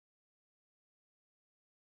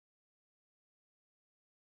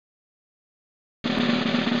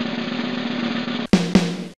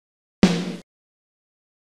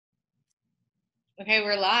Okay,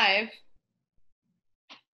 we're live.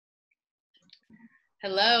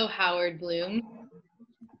 Hello, Howard Bloom.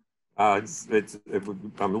 I'm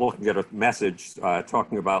looking at a message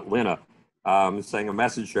talking about Lina, saying a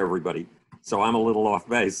message to everybody. So I'm a little off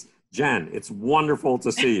base. Jen, it's wonderful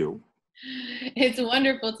to see you. It's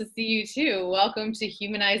wonderful to see you too. Welcome to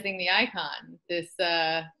Humanizing the Icon, this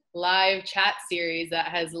live chat series that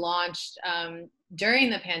has launched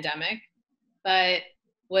during the pandemic, but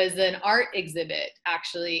was an art exhibit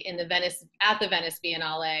actually at the Venice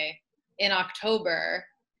Biennale in October,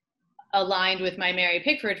 aligned with my Mary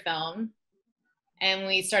Pickford film. And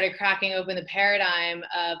we started cracking open the paradigm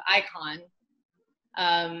of icon,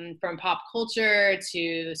 from pop culture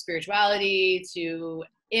to spirituality to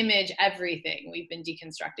image, everything. We've been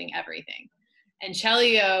deconstructing everything. And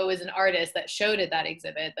Celio is an artist that showed at that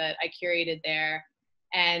exhibit that I curated there.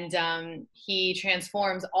 And he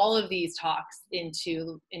transforms all of these talks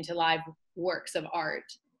into live works of art.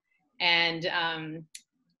 And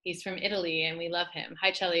he's from Italy, and we love him.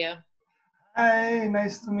 Hi, Celio. Hi,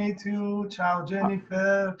 nice to meet you. Ciao,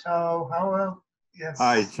 Jennifer. Ciao, Howard. Yes.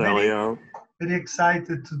 Hi, Celio. Very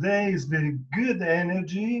excited today. It's very good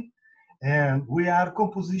energy. And we are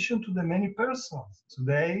composition to the many persons.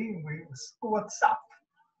 Today, we see what's up.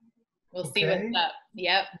 We'll see what's up.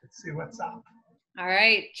 Yep. Let's see what's up. All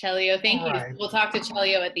right, Celio, thank you. Right. We'll talk to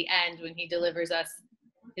Celio at the end when he delivers us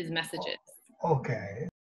his messages. Okay.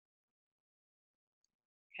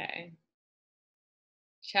 Okay.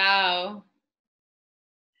 Ciao.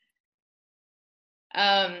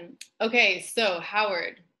 Okay, so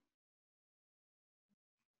Howard.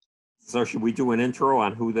 So should we do an intro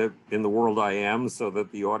on who in the world I am so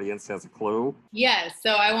that the audience has a clue? Yes,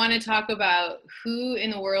 so I want to talk about who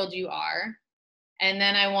in the world you are. And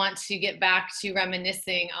then I want to get back to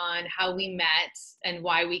reminiscing on how we met and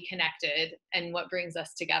why we connected and what brings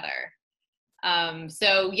us together.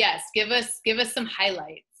 So yes, give us some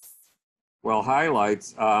highlights. Well,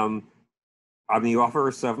 highlights. I'm the author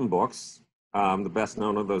of 7 books. The best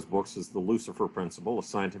known of those books is The Lucifer Principle, a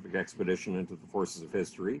scientific expedition into the forces of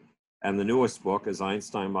history. And the newest book is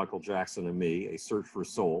Einstein, Michael Jackson, and Me, A Search for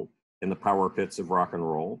Soul in the Power Pits of Rock and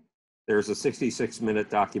Roll. There's a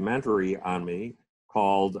 66-minute documentary on me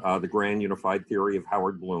called The Grand Unified Theory of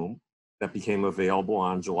Howard Bloom that became available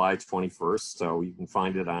on July 21st. So you can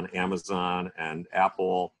find it on Amazon and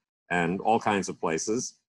Apple and all kinds of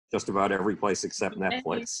places, just about every place except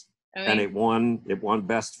Netflix. And it won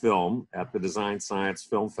Best Film at the Design Science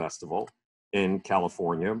Film Festival in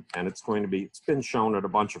California, and it's been shown at a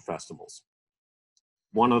bunch of festivals.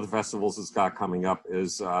 One of the festivals it's got coming up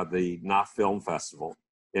is the Not Film Festival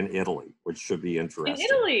in Italy, which should be interesting. In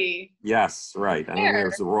Italy? Yes, right. And then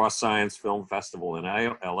there's the Raw Science Film Festival in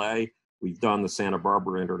LA. We've done the Santa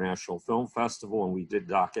Barbara International Film Festival, and we did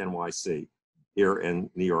Doc NYC here in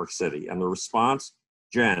New York City. And the response,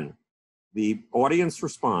 Jen, the audience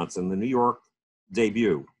response in the New York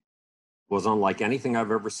debut was unlike anything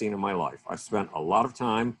I've ever seen in my life. I've spent a lot of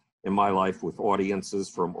time in my life with audiences,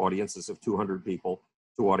 from audiences of 200 people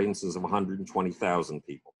to audiences of 120,000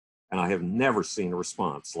 people. And I have never seen a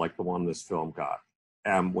response like the one this film got.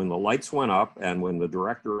 And when the lights went up and when the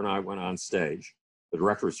director and I went on stage, the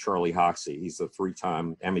director is Charlie Hoxie, he's a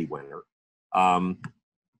 3-time Emmy winner.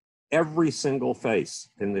 Every single face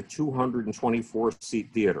in the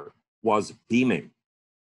 224-seat theater was beaming.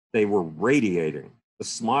 They were radiating. The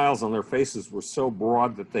smiles on their faces were so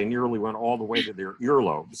broad that they nearly went all the way to their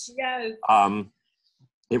earlobes. Yes.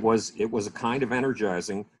 It was a kind of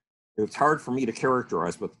energizing. It's hard for me to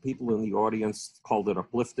characterize, but the people in the audience called it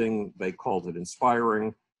uplifting. They called it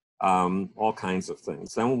inspiring, all kinds of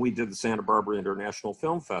things. Then when we did the Santa Barbara International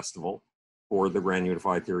Film Festival for the Grand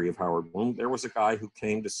Unified Theory of Howard Bloom, there was a guy who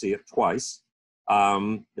came to see it twice.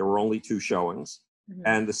 There were only 2 showings. Mm-hmm.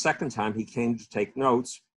 And the second time he came to take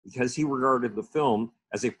notes because he regarded the film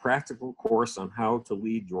as a practical course on how to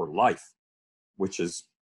lead your life, which is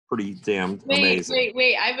pretty damned amazing.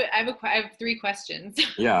 Wait. I have 3 questions.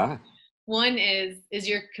 Yeah. One is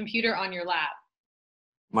your computer on your lap?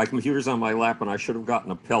 My computer's on my lap, and I should have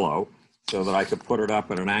gotten a pillow so that I could put it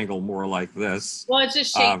up at an angle more like this. Well, it's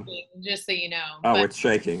just shaking, just so you know. Oh, it's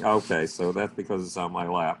shaking. Okay, so that's because it's on my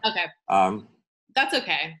lap. Okay. That's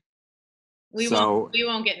okay. We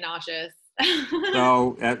won't get nauseous.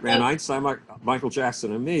 So, and Einstein, Michael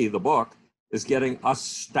Jackson, and Me, the book, is getting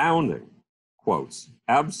astounding quotes,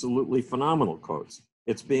 absolutely phenomenal quotes.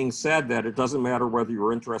 It's being said that it doesn't matter whether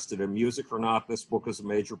you're interested in music or not, this book is a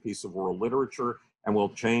major piece of world literature and will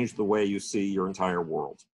change the way you see your entire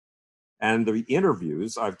world. And the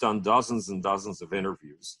interviews, I've done dozens and dozens of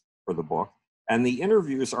interviews for the book, and the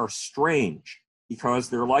interviews are strange because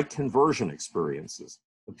they're like conversion experiences.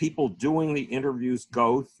 The people doing the interviews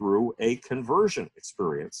go through a conversion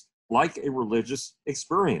experience, like a religious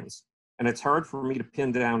experience. And it's hard for me to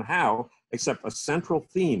pin down how, except a central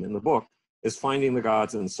theme in the book is finding the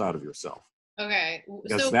gods inside of yourself. Okay.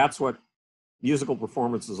 Because that's what musical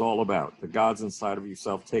performance is all about, the gods inside of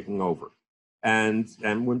yourself taking over. And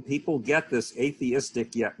when people get this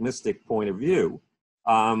atheistic yet mystic point of view,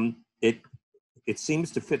 it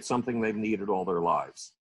seems to fit something they've needed all their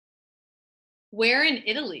lives. Where in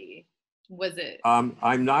Italy was it?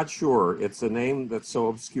 I'm not sure. It's a name that's so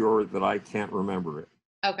obscure that I can't remember it.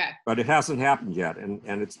 Okay. But it hasn't happened yet, and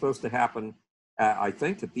it's supposed to happen, I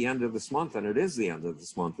think, at the end of this month, and it is the end of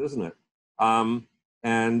this month, isn't it?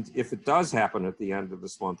 And if it does happen at the end of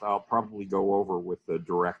this month, I'll probably go over with the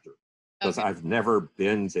director, because I've never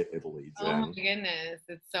been to Italy, Jen. Oh my goodness,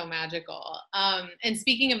 it's so magical. And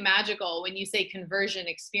speaking of magical, when you say conversion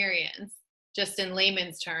experience, just in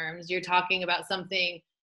layman's terms, you're talking about something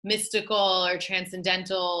mystical or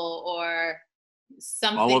transcendental or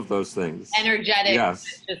something, all of those things, energetic, yes,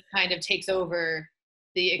 that just kind of takes over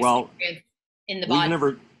the experience in the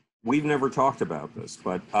body. We've never talked about this,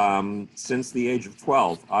 but since the age of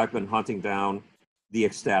 12, I've been hunting down the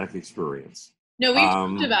ecstatic experience. No, we've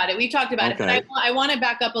talked about it. We've talked about it, but I want to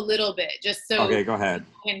back up a little bit, just so go ahead.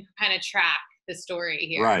 We can kind of track the story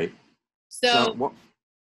here. Right. So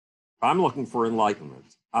I'm looking for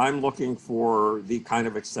enlightenment. I'm looking for the kind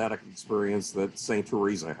of ecstatic experience that Saint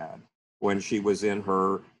Teresa had when she was in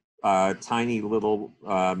her tiny little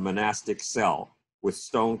monastic cell with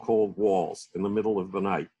stone cold walls in the middle of the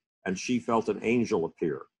night. And she felt an angel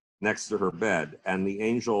appear next to her bed, and the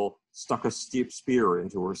angel stuck a steep spear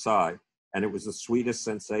into her side. And it was the sweetest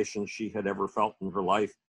sensation she had ever felt in her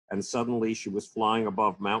life. And suddenly she was flying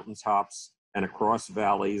above mountaintops and across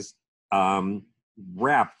valleys,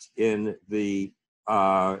 wrapped in the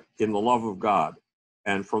love of God.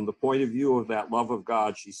 And from the point of view of that love of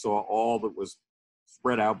God, she saw all that was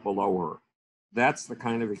spread out below her. That's the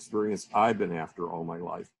kind of experience I've been after all my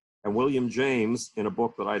life. And William James, in a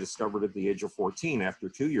book that I discovered at the age of 14 after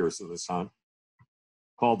 2 years of this hunt,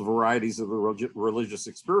 called The Varieties of the Religious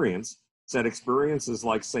Experience, said experiences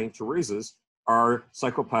like St. Teresa's are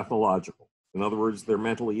psychopathological. In other words, they're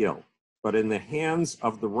mentally ill. But in the hands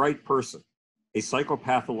of the right person, a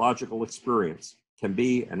psychopathological experience can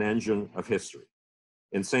be an engine of history.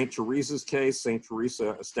 In St. Teresa's case, St.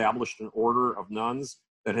 Teresa established an order of nuns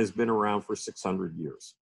that has been around for 600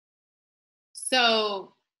 years.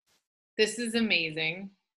 So this is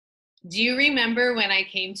amazing. Do you remember when I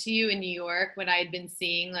came to you in New York, when I had been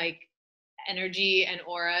seeing like energy and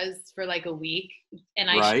auras for like a week, and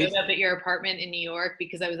I showed up at your apartment in New York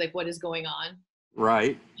because I was like, what is going on?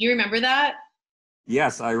 Right. Do you remember that?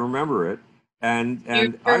 Yes, I remember it. And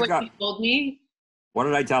you remember what you told me? What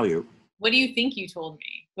did I tell you? What do you think you told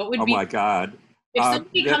me? What would my God. If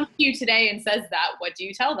somebody comes to you today and says that, what do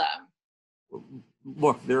you tell them?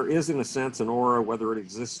 Look, there is in a sense an aura, whether it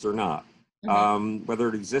exists or not. Mm-hmm. Whether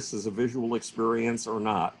it exists as a visual experience or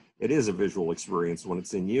not, it is a visual experience when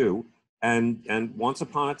it's in you. And once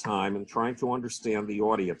upon a time, in trying to understand the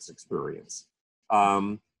audience experience,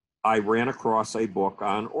 I ran across a book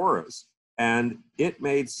on auras. And it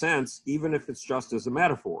made sense, even if it's just as a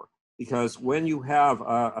metaphor. Because when you have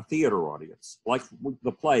a theater audience, like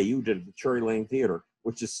the play you did at the Cherry Lane Theater,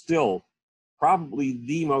 which is still probably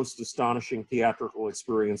the most astonishing theatrical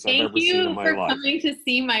experience I've ever seen in my life. Thank you for coming to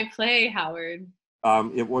see my play, Howard.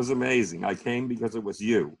 It was amazing. I came because it was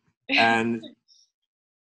you.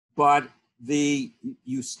 But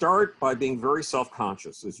you start by being very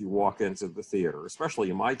self-conscious as you walk into the theater, especially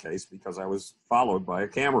in my case, because I was followed by a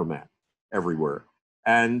cameraman everywhere.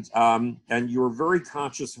 And you're very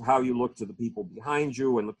conscious of how you look to the people behind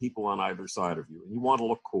you and the people on either side of you. And you want to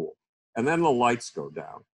look cool. And then the lights go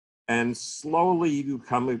down. And slowly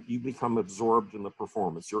you become absorbed in the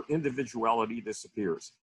performance. Your individuality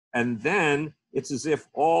disappears. And then it's as if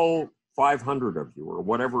all 500 of you, or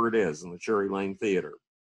whatever it is in the Cherry Lane Theater,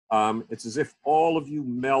 it's as if all of you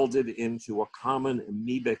melded into a common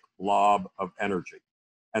amoebic blob of energy.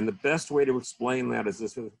 And the best way to explain that is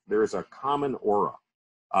this: there's a common aura.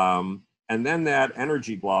 And then that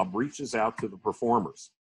energy blob reaches out to the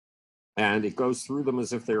performers. And it goes through them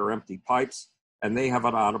as if they are empty pipes, and they have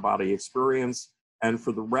an out-of-body experience. And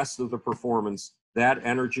for the rest of the performance, that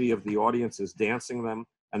energy of the audience is dancing them,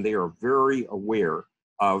 and they are very aware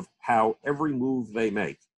of how every move they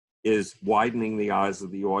make is widening the eyes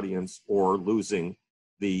of the audience or losing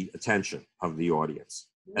the attention of the audience.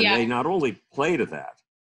 And they not only play to that,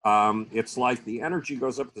 it's like the energy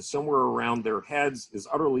goes up to somewhere around their heads, is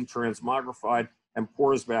utterly transmogrified, and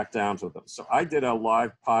pours back down to them. So I did a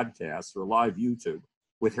live podcast or live YouTube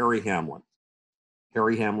with Harry Hamlin.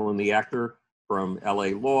 Harry Hamlin, the actor from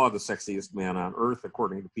LA Law, the sexiest man on earth,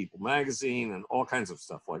 according to People magazine, and all kinds of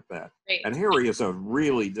stuff like that. Great. And Harry is a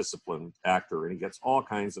really disciplined actor, and he gets all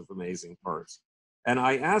kinds of amazing parts. And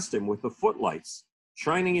I asked him, with the footlights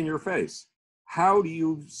shining in your face, how do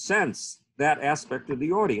you sense that aspect of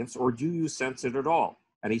the audience, or do you sense it at all?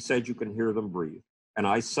 And he said, you can hear them breathe. And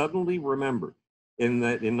I suddenly remembered in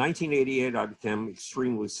 1988, I became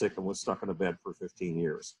extremely sick and was stuck in a bed for 15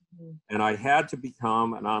 years. Mm-hmm. And I had to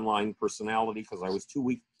become an online personality because I was too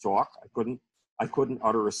weak to talk. I couldn't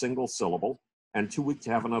utter a single syllable, and too weak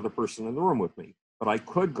to have another person in the room with me. But I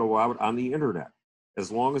could go out on the internet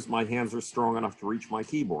as long as my hands are strong enough to reach my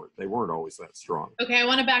keyboard. They weren't always that strong. Okay, I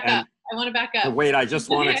want to back up. Wait, I just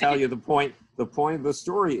want to tell you the point. The point of the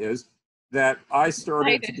story is that I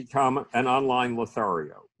started to become an online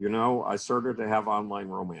Lothario. You know, I started to have online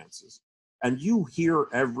romances. And you hear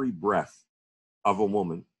every breath of a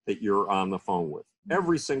woman that you're on the phone with.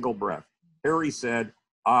 Every single breath. Harry said,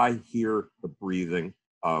 I hear the breathing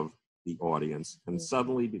of the audience. And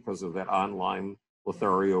suddenly, because of that online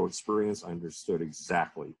Lothario experience, I understood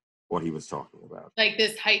exactly what he was talking about. Like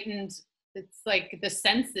this heightened, it's like the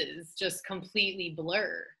senses just completely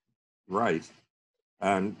blur. Right.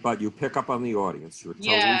 But you pick up on the audience. You're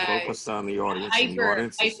totally focused on the audience.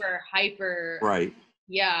 Hyper. Right.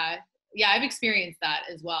 Yeah. I've experienced that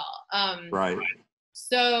as well. Right.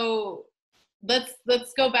 So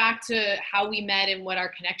let's go back to how we met and what our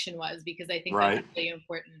connection was, because I think that's really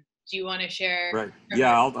important. Do you want to share? Right.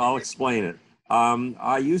 Yeah, I'll explain it.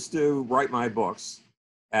 I used to write my books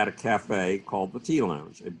at a cafe called the Tea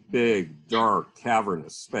Lounge, a big, dark,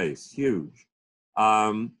 cavernous space, huge.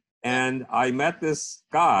 And I met this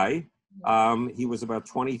guy. He was about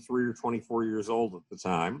 23 or 24 years old at the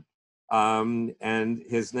time. And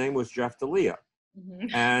his name was Jeff DeLia.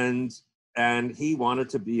 Mm-hmm. And he wanted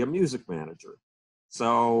to be a music manager.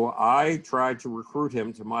 So I tried to recruit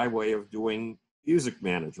him to my way of doing music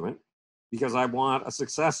management because I want a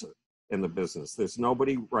successor in the business. There's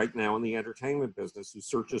nobody right now in the entertainment business who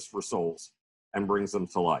searches for souls and brings them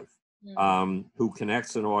to life. Who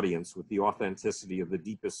connects an audience with the authenticity of the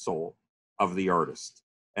deepest soul of the artist.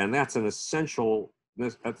 And that's an essential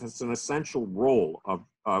role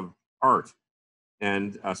of art,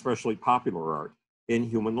 and especially popular art, in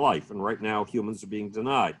human life. And right now, humans are being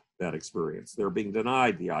denied that experience. They're being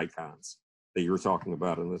denied the icons that you're talking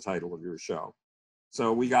about in the title of your show.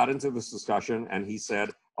 So we got into this discussion, and he said,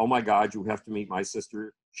 oh my God, you have to meet my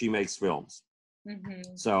sister. She makes films.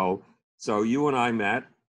 Mm-hmm. So you and I met,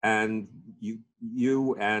 and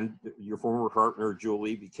you and your former partner,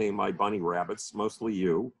 Julie, became my bunny rabbits, mostly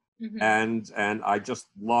you. Mm-hmm. And I just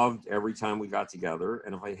loved every time we got together.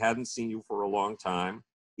 And if I hadn't seen you for a long time,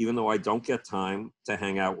 even though I don't get time to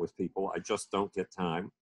hang out with people, I just don't get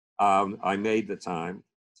time. I made the time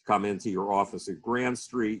to come into your office at Grand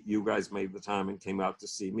Street. You guys made the time and came out to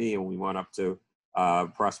see me. And we went up to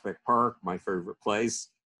Prospect Park, my favorite place,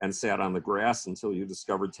 and sat on the grass until you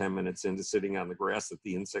discovered 10 minutes into sitting on the grass that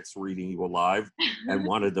the insects were eating you alive and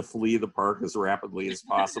wanted to flee the park as rapidly as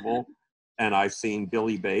possible. And I've seen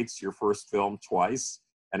Billy Bates, your first film, twice,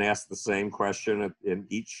 and asked the same question in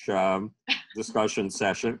each discussion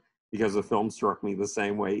session because the film struck me the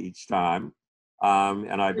same way each time.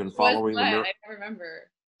 And I've been following the... I remember.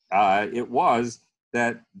 It was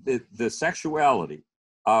that the sexuality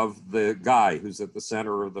of the guy who's at the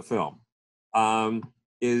center of the film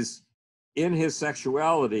is in his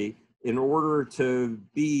sexuality. In order to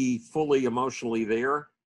be fully emotionally there,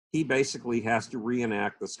 he basically has to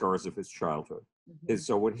reenact the scars of his childhood. Mm-hmm. And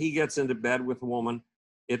so when he gets into bed with a woman,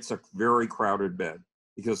 it's a very crowded bed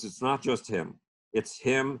because it's not just him. It's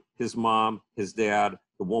him, his mom, his dad,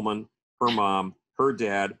 the woman, her mom, her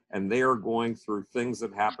dad, and they are going through things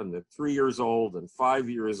that happened at 3 years old and 5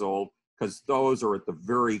 years old, because those are at the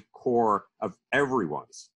very core of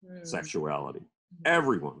everyone's sexuality.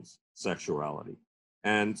 Everyone's sexuality.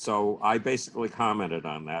 And so I basically commented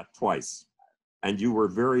on that twice. And you were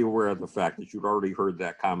very aware of the fact that you'd already heard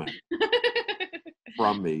that comment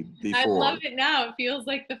from me before. I love it now. It feels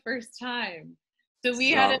like the first time. So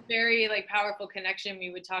we had a very powerful connection.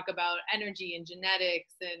 We would talk about energy and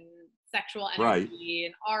genetics and sexual energy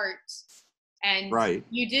and art. And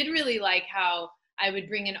you did really like how I would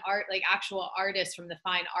bring in art, like actual artists from the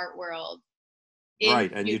fine art world.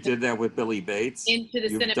 Right, and you did that with Billy Bates. You've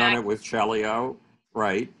done it with Celio,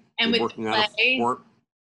 right? And you're working on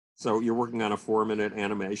so you're working on a 4-minute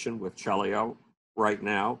animation with Celio right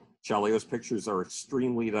now. Celio's pictures are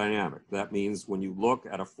extremely dynamic. That means when you look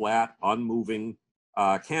at a flat, unmoving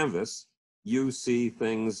canvas, you see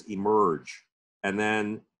things emerge and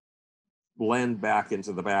then blend back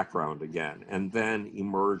into the background again, and then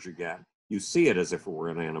emerge again. You see it as if it were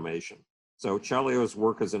an animation. So Celio's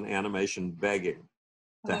work is an animation begging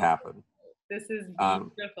to happen. This is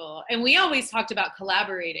beautiful. And we always talked about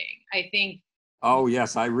collaborating. I think. Oh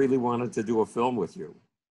yes, I really wanted to do a film with you,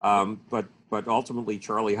 but ultimately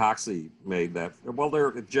Charlie Hoxsey made that.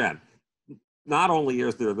 Well, Jen. Not only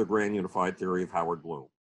is there the Grand Unified Theory of Howard Bloom,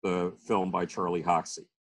 the film by Charlie Hoxsey,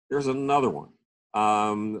 there's another one.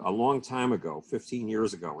 A long time ago, 15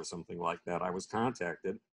 years ago or something like that, I was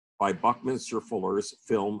contacted by Buckminster Fuller's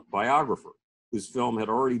film biographer, whose film had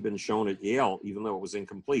already been shown at Yale, even though it was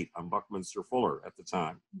incomplete. I'm Buckminster Fuller at the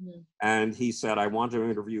time. Mm-hmm. And he said, I want to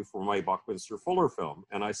interview for my Buckminster Fuller film.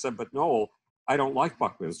 And I said, but Noel, I don't like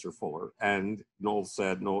Buckminster Fuller. And Noel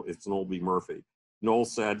said, no, it's Noel B. Murphy. Noel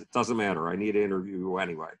said, it doesn't matter, I need to interview you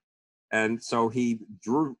anyway. And so he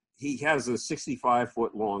has a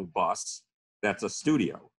 65-foot long bus that's a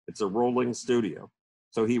studio. It's a rolling studio.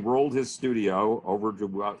 So he rolled his studio over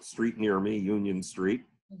to a street near me, Union Street,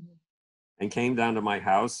 mm-hmm. and came down to my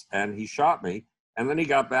house, and he shot me. And then he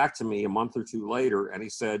got back to me a month or two later, and he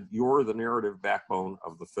said, you're the narrative backbone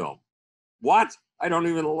of the film. What? I don't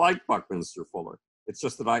even like Buckminster Fuller. It's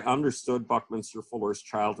just that I understood Buckminster Fuller's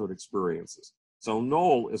childhood experiences. So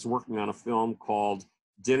Noel is working on a film called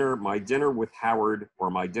My Dinner with Howard, or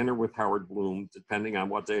My Dinner with Howard Bloom, depending on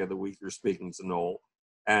what day of the week you're speaking to Noel.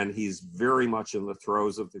 And he's very much in the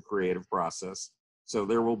throes of the creative process. So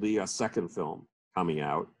there will be a second film coming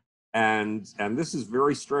out. And this is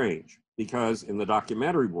very strange, because in the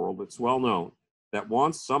documentary world, it's well known that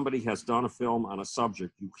once somebody has done a film on a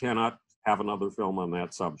subject, you cannot have another film on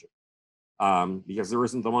that subject, because there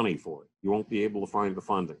isn't the money for it. You won't be able to find the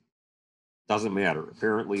funding. Doesn't matter.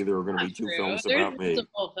 Apparently, there are going to be two films about me. There's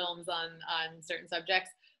multiple films on certain subjects.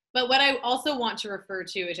 But what I also want to refer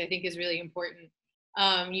to, which I think is really important,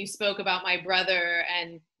 you spoke about my brother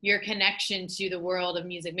and your connection to the world of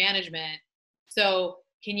music management. So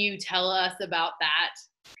can you tell us about that?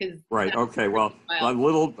 Right. Okay. Well, a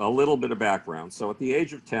little bit of background. So at the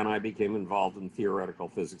age of 10, I became involved in theoretical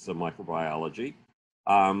physics and microbiology.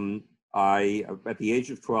 At the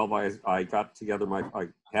age of 12, I got together I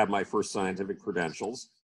had my first scientific credentials.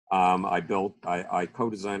 I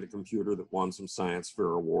co-designed a computer that won some science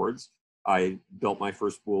fair awards. I built my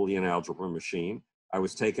first Boolean algebra machine. I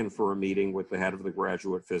was taken for a meeting with the head of the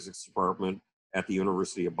graduate physics department at the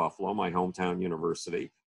University of Buffalo, my hometown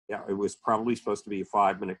university. Yeah, it was probably supposed to be a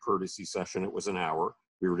 5-minute courtesy session. It was an hour.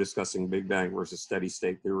 We were discussing Big Bang versus steady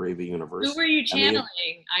state theory of the universe. Who were you channeling?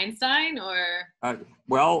 Einstein or?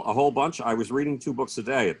 Well, a whole bunch. I was reading 2 books a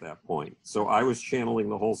day at that point. So I was channeling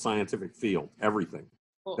the whole scientific field, everything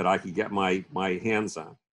that I could get my hands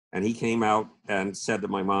on. And he came out and said to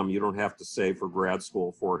my mom, you don't have to save for grad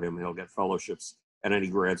school for him. He'll get fellowships at any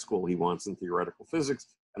grad school he wants in theoretical physics.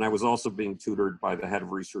 And I was also being tutored by the head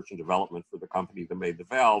of research and development for the company that made the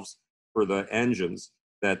valves for the engines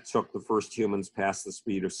that took the first humans past the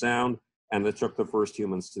speed of sound and that took the first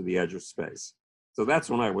humans to the edge of space. So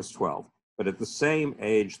that's when I was 12. But at the same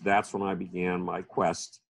age, that's when I began my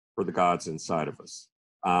quest for the gods inside of us,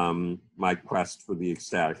 my quest for the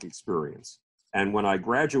ecstatic experience. And when I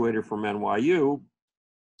graduated from NYU,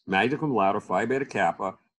 magna cum laude, Phi Beta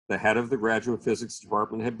Kappa, the head of the graduate physics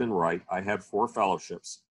department had been right. I had 4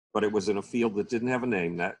 fellowships, but it was in a field that didn't have a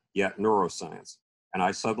name yet, neuroscience. And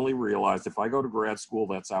I suddenly realized if I go to grad school,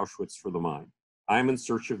 that's Auschwitz for the mind. I'm in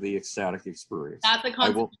search of the ecstatic experience. That's a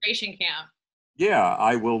concentration camp. Yeah,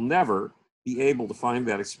 I will never be able to find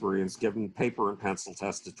that experience given paper and pencil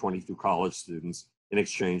tests to 22 college students in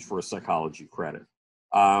exchange for a psychology credit.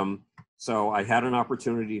 So I had an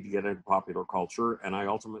opportunity to get into popular culture, and I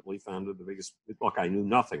ultimately founded the biggest, look, I knew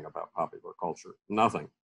nothing about popular culture, nothing.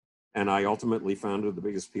 And I ultimately founded the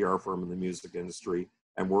biggest PR firm in the music industry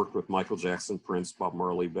and worked with Michael Jackson, Prince, Bob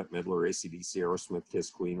Marley, Bette Midler, AC/DC, Aerosmith,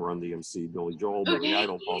 Kiss, Queen, Run DMC, Billy Joel, Billy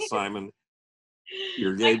Idol, Paul Simon,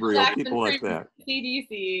 Peter Gabriel, people like that.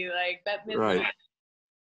 AC/DC, like Bette Midler. Right.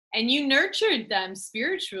 And you nurtured them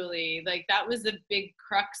spiritually. Like that was a big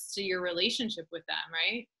crux to your relationship with them,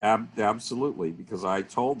 right? Absolutely, because I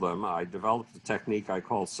told them I developed a technique I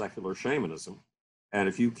call secular shamanism. And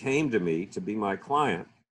if you came to me to be my client,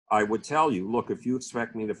 I would tell you, look, if you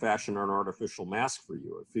expect me to fashion an artificial mask for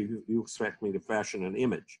you, if you expect me to fashion an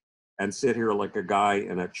image and sit here like a guy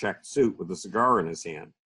in a checked suit with a cigar in his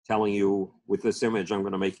hand, telling you with this image, I'm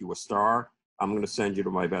going to make you a star, I'm going to send you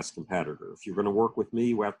to my best competitor. If you're going to work with me,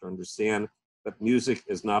 you have to understand that music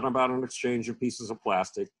is not about an exchange of pieces of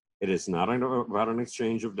plastic. It is not about an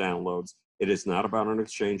exchange of downloads. It is not about an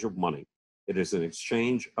exchange of money. It is an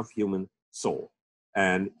exchange of human soul.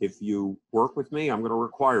 And if you work with me, I'm going to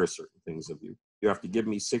require certain things of you. You have to give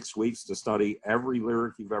me 6 weeks to study every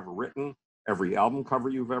lyric you've ever written, every album cover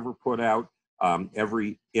you've ever put out,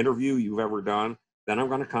 every interview you've ever done. Then I'm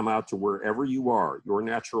going to come out to wherever you are, your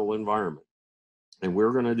natural environment. And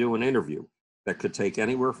we're going to do an interview that could take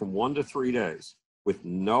anywhere from 1 to 3 days with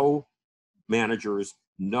no managers,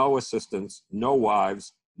 no assistants, no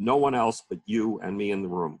wives, no one else but you and me in the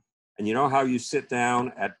room. And you know how you sit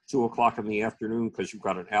down at 2 o'clock in the afternoon because you've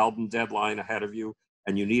got an album deadline ahead of you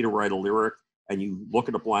and you need to write a lyric, and you look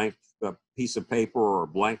at a blank piece of paper or a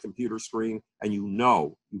blank computer screen and you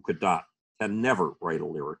know you can never write a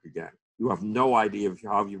lyric again. You have no idea of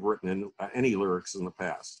how you've written any lyrics in the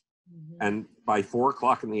past. And by 4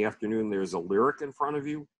 o'clock in the afternoon, there's a lyric in front of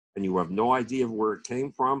you and you have no idea of where it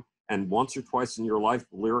came from. And once or twice in your life,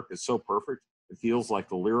 the lyric is so perfect, it feels like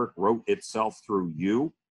the lyric wrote itself through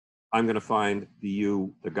you. I'm going to find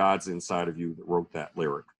the gods inside of you that wrote that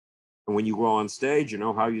lyric. And when you go on stage, you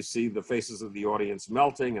know how you see the faces of the audience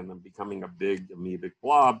melting and then becoming a big amoebic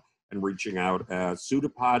blob and reaching out a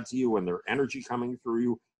pseudopod to you and their energy coming through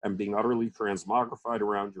you and being utterly transmogrified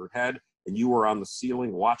around your head. And you are on the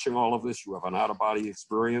ceiling watching all of this. You have an out-of-body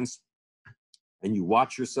experience. And you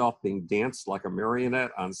watch yourself being danced like a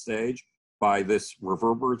marionette on stage by this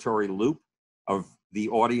reverberatory loop of the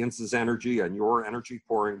audience's energy and your energy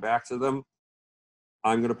pouring back to them.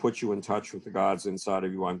 I'm going to put you in touch with the gods inside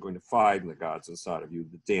of you. I'm going to find the gods inside of you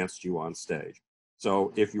that danced you on stage.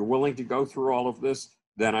 So if you're willing to go through all of this,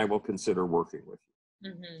 then I will consider working with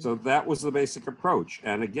you. So that was the basic approach.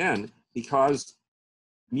 And again, because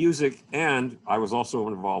music, and I was also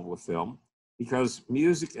involved with film, because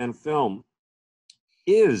music and film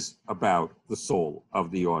is about the soul of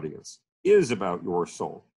the audience, is about your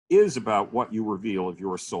soul, is about what you reveal of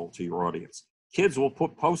your soul to your audience. Kids will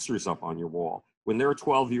put posters up on your wall when they're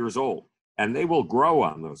 12 years old, and they will grow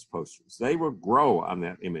on those posters. They will grow on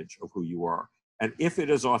that image of who you are. And if it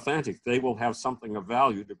is authentic, they will have something of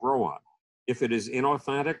value to grow on. If it is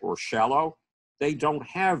inauthentic or shallow, they don't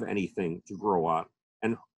have anything to grow on.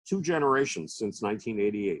 And 2 generations since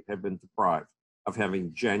 1988 have been deprived of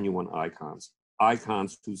having genuine icons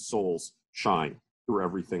whose souls shine through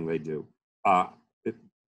everything they do.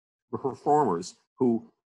 Performers who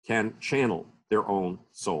can channel their own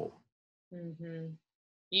soul.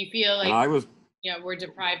 You feel like we're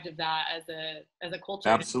deprived of that as a culture.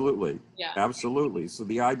 Absolutely. Yeah. Absolutely. So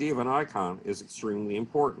the idea of an icon is extremely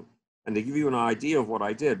important. And to give you an idea of what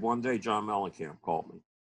I did, one day John Mellencamp called me.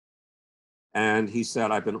 And he said,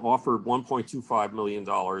 I've been offered $1.25 million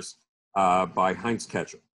by Heinz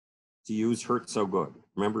Ketchup to use Hurt So Good.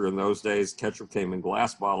 Remember, in those days, ketchup came in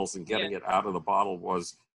glass bottles and getting it out of the bottle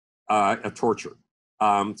was a torture.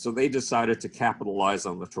 So they decided to capitalize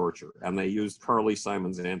on the torture, and they used Carly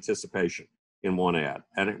Simon's Anticipation in one ad,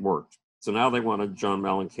 and it worked. So now they wanted John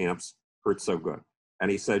Mellencamp's Hurt So Good.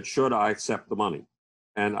 And he said, should I accept the money?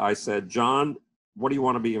 And I said, John, what do you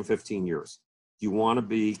want to be in 15 years? Do you want to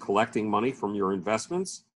be collecting money from your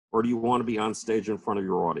investments, or do you want to be on stage in front of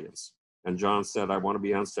your audience? And John said, I want to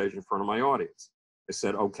be on stage in front of my audience. I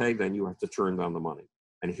said, okay, then you have to turn down the money.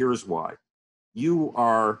 And here's why.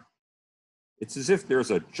 It's as if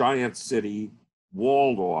there's a giant city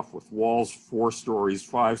walled off with walls 4 stories,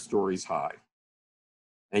 5 stories high.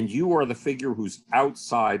 And you are the figure who's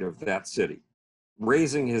outside of that city,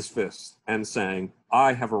 raising his fist and saying,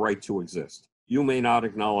 I have a right to exist. You may not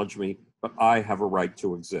acknowledge me, but I have a right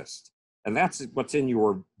to exist. And that's what's in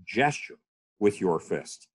your gesture with your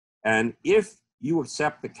fist. And if you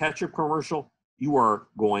accept the ketchup commercial, you are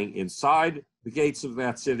going inside the gates of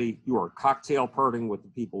that city. You are cocktail partying with the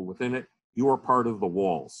people within it. You are part of the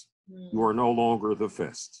walls. You are no longer the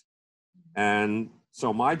fist. And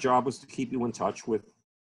so my job was to keep you in touch with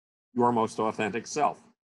your most authentic self.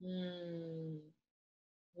 We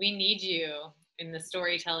need you in the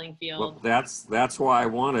storytelling field. Well, that's why I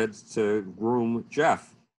wanted to groom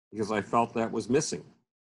Jeff, because I felt that was missing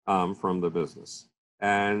from the business.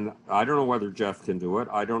 And I don't know whether Jeff can do it.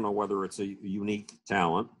 I don't know whether it's a unique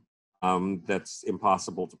talent that's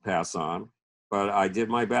impossible to pass on. But I did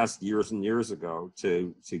my best years and years ago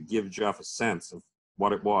to give Jeff a sense of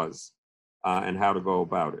what it was and how to go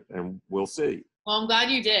about it. And we'll see. Well, I'm glad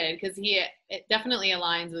you did, because it definitely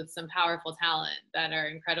aligns with some powerful talent that are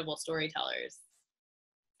incredible storytellers.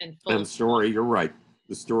 And story, you're right.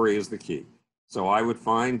 The story is the key. So I would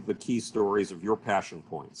find the key stories of your passion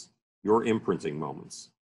points, your imprinting moments,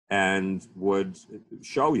 and would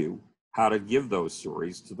show you how to give those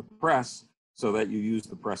stories to the press so that you use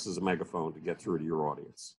the press as a megaphone to get through to your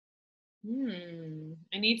audience.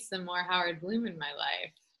 I need some more Howard Bloom in my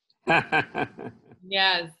life.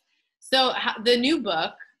 Yes. So the new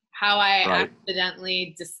book, How I Right.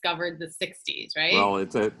 Accidentally Discovered the 60s, right? Well,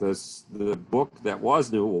 the book that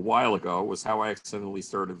was new a while ago was How I Accidentally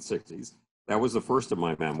Started the 60s. That was the first of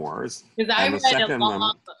my memoirs. Because I And the read a second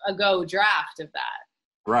long ago draft of that.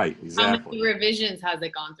 right, How exactly. many revisions has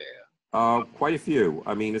it gone through? Quite a few.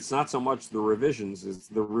 I mean, it's not so much the revisions, it's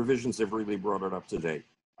the revisions have really brought it up to date.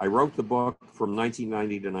 I wrote the book from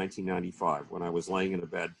 1990 to 1995 when I was laying in a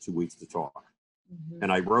bed 2 weeks to talk. Mm-hmm.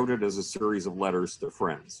 And I wrote it as a series of letters to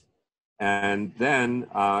friends. And then,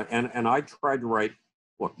 and I tried to write,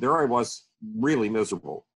 look, there I was really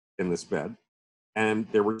miserable in this bed. And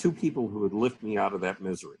there were two people who would lift me out of that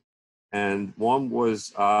misery. And one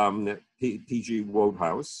was P.G.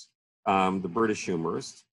 Wodehouse, the British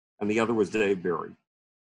humorist, and the other was Dave Barry.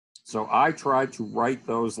 So I tried to write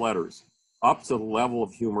those letters up to the level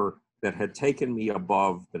of humor that had taken me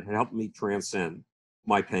above, that had helped me transcend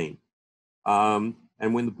my pain. And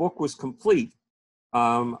when the book was complete,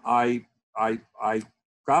 I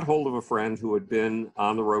got hold of a friend who had been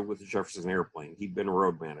on the road with the Jefferson Airplane. He'd been a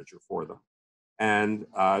road manager for them. And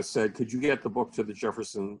said, could you get the book to the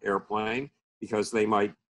Jefferson Airplane? Because they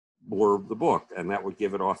might blurb the book, and that would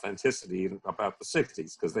give it authenticity about the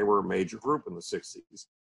 60s, because they were a major group in the 60s.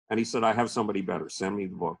 And he said, I have somebody better, send me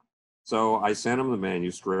the book. So I sent him the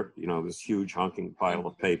manuscript, you know, this huge hunking pile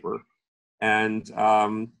of paper. And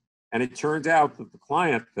it turned out that the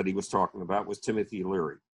client that he was talking about was Timothy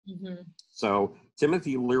Leary. Mm-hmm. So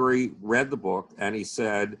Timothy Leary read the book, and he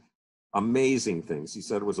said amazing things. He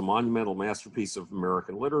said it was a monumental masterpiece of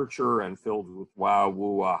American literature and filled with wow,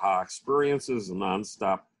 woo, aha experiences and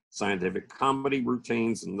nonstop scientific comedy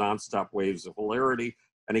routines and nonstop waves of hilarity.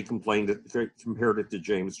 And he compared it to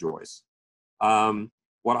James Joyce.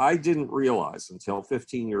 What I didn't realize until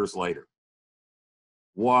 15 years later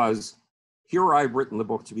was here I've written the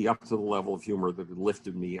book to be up to the level of humor that had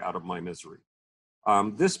lifted me out of my misery.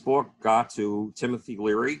 This book got to Timothy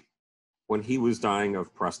Leary when he was dying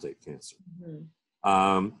of prostate cancer.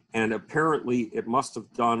 Mm-hmm. And apparently it must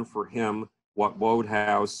have done for him what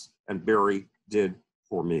Wodehouse and Barry did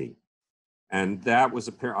for me. And that was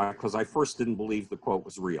apparent, because I first didn't believe the quote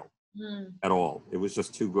was real at all. It was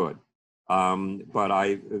just too good.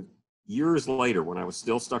 But years later, when I was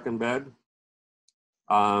still stuck in bed,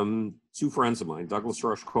 two friends of mine, Douglas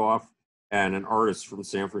Rushkoff and an artist from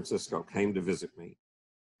San Francisco, came to visit me.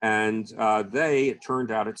 And it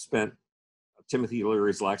turned out, had spent Timothy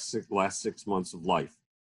Leary's last 6 months of life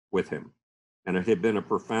with him. And it had been a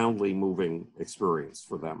profoundly moving experience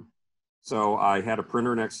for them. So I had a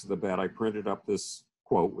printer next to the bed. I printed up this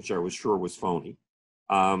quote, which I was sure was phony,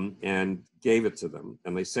 and gave it to them.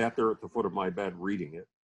 And they sat there at the foot of my bed reading it.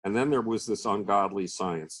 And then there was this ungodly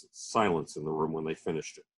silence in the room when they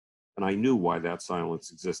finished it. And I knew why that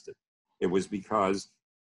silence existed. It was because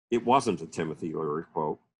it wasn't a Timothy Leary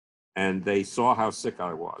quote. And they saw how sick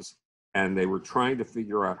I was. And they were trying to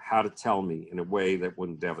figure out how to tell me in a way that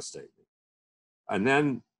wouldn't devastate me. And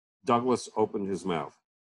then Douglas opened his mouth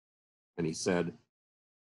and he said,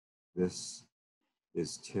 "This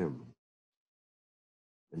is Tim."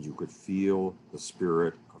 And you could feel the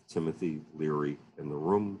spirit of Timothy Leary in the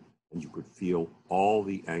room, and you could feel all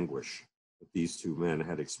the anguish that these two men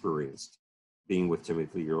had experienced being with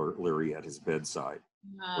Timothy Leary at his bedside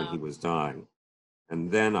when he was dying.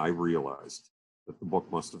 And then I realized that the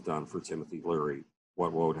book must have done for Timothy Leary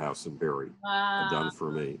what Wodehouse and Barry had done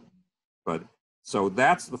for me. But so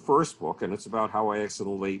that's the first book, and it's about how I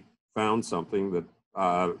accidentally found something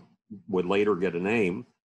that would later get a name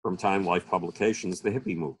from Time Life Publications, the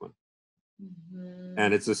hippie movement. Mm-hmm.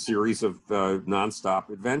 And it's a series of nonstop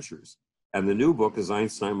adventures. And the new book is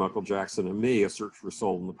Einstein, Michael Jackson, and Me, A Search for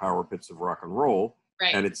Soul in the Power Pits of Rock and Roll.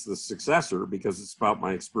 Right. And it's the successor because it's about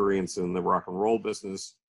my experience in the rock and roll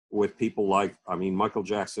business with people like, Michael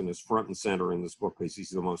Jackson is front and center in this book because he's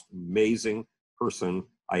the most amazing person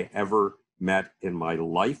I ever met in my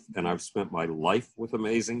life. And I've spent my life with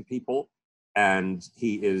amazing people. And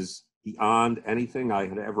he is beyond anything I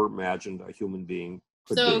had ever imagined a human being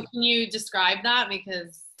could be. So can you describe that?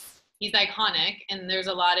 Because he's iconic and there's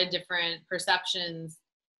a lot of different perceptions.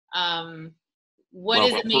 What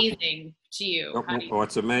is amazing to you?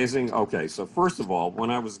 What's amazing? Okay, so first of all, when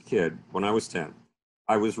I was a kid, when I was 10,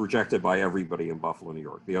 I was rejected by everybody in Buffalo, New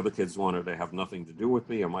York. The other kids wanted to have nothing to do with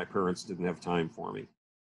me, and my parents didn't have time for me,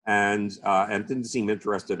 and didn't seem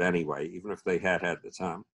interested anyway, even if they had the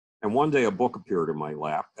time. And one day a book appeared in my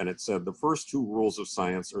lap, and it said, the first two rules of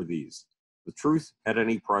science are these: the truth at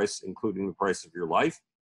any price, including the price of your life.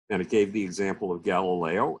 And it gave the example of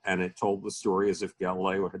Galileo, and it told the story as if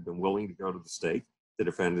Galileo had been willing to go to the stake to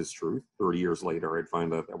defend his truth. 30 years later, I'd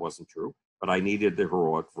find out that wasn't true. but I needed the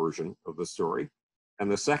heroic version of the story.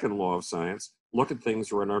 And the second law of science, look at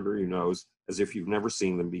things right under your nose as if you've never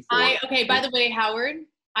seen them before. Okay, by the way, Howard,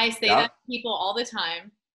 I say that to people all the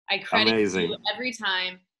time. I credit you every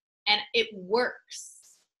time, and it works.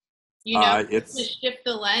 You know, it's to shift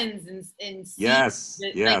the lens and see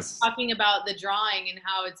like talking about the drawing and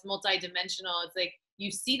how it's multidimensional. It's like you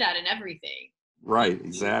see that in everything. Right,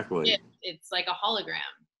 exactly. It's like a hologram,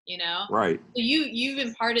 you know? Right. So you've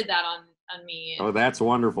imparted that on me. Oh, that's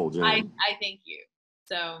wonderful, Jen. I thank you.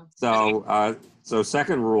 So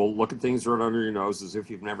second rule, look at things right under your nose as if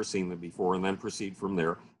you've never seen them before, and then proceed from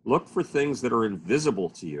there. Look for things that are invisible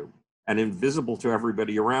to you and invisible to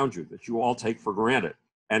everybody around you that you all take for granted,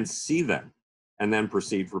 and see them, and then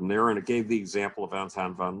proceed from there. And it gave the example of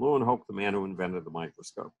Anton von Leeuwenhoek, the man who invented the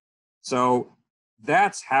microscope. So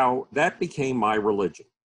that became my religion.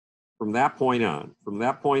 From that point on,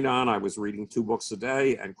 I was reading 2 books a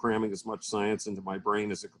day and cramming as much science into my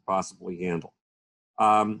brain as it could possibly handle.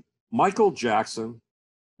 Michael Jackson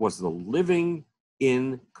was the living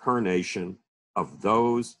incarnation of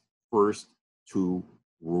those first 2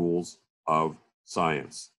 rules of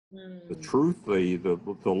science. The truth, the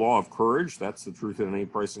law of courage, that's the truth at any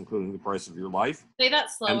price, including the price of your life. Say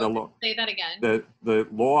that slower. Say that again. The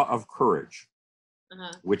law of courage,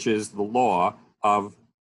 which is the law of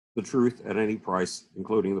the truth at any price,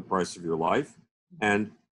 including the price of your life.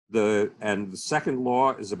 And the second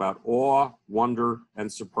law is about awe, wonder,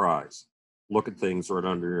 and surprise. Look at things right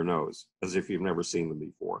under your nose as if you've never seen them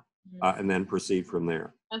before, and then proceed from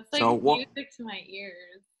there. That's like music to my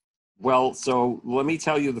ears. Well, so let me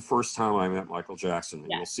tell you the first time I met Michael Jackson,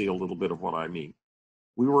 and you'll see a little bit of what I mean.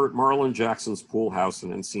 We were at Marlon Jackson's pool house in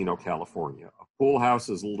Encino, California. A pool house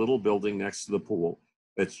is a little building next to the pool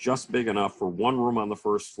that's just big enough for 1 room on the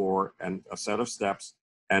first floor and a set of steps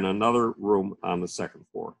and another room on the second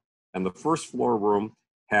floor. And the first floor room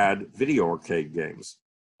had video arcade games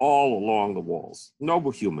all along the walls. No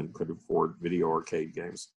human could afford video arcade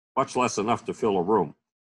games, much less enough to fill a room.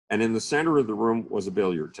 And in the center of the room was a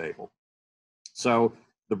billiard table. So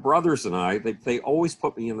the brothers and I, they always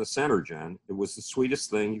put me in the center, Jen. It was the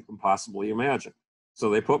sweetest thing you can possibly imagine. So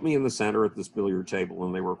they put me in the center at this billiard table,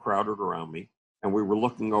 and they were crowded around me, and we were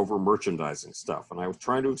looking over merchandising stuff. And I was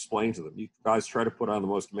trying to explain to them, you guys try to put on the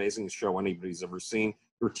most amazing show anybody's ever seen.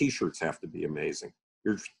 Your t-shirts have to be amazing.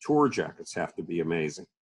 Your tour jackets have to be amazing.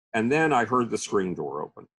 And then I heard the screen door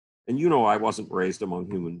open. And you know, I wasn't raised among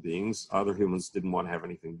human beings. Other humans didn't want to have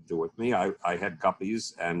anything to do with me. I had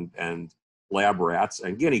guppies and lab rats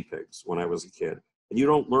and guinea pigs when I was a kid. And you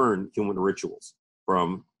don't learn human rituals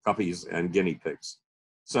from guppies and guinea pigs.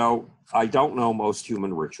 So I don't know most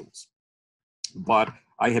human rituals. But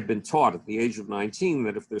I had been taught at the age of 19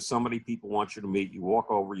 that if there's somebody people want you to meet, you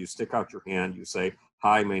walk over, you stick out your hand, you say,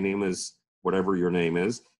 "Hi, my name is whatever your name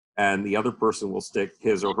is," and the other person will stick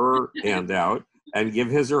his or her hand out and give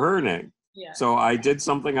his or her name. Yeah. So I did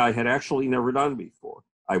something I had actually never done before.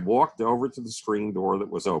 I walked over to the screen door that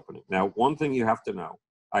was opening. Now, one thing you have to know,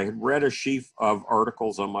 I had read a sheaf of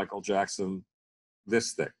articles on Michael Jackson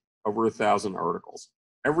this thick, over 1,000 articles.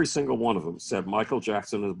 Every single one of them said Michael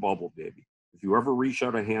Jackson is a bubble baby. If you ever reach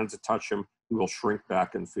out a hand to touch him, he will shrink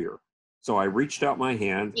back in fear. So I reached out my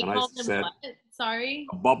hand and I said, what? Sorry?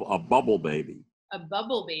 A bubble baby. A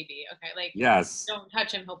bubble baby. Okay, like yes. Don't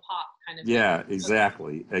touch him, he'll pop kind of Yeah, thing.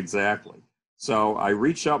 exactly, exactly. So I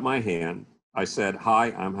reached out my hand. I said,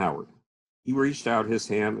 "Hi, I'm Howard." He reached out his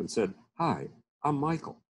hand and said, "Hi, I'm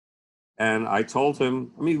Michael." And I told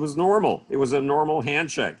him, I mean, it was normal. It was a normal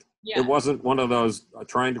handshake. Yeah. It wasn't one of those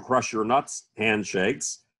trying to crush your nuts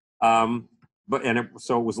handshakes. So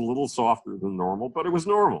it was a little softer than normal, but it was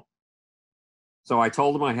normal. So I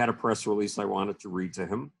told him I had a press release I wanted to read to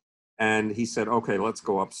him. And he said, "Okay, let's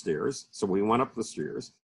go upstairs." So we went up the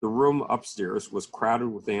stairs. The room upstairs was crowded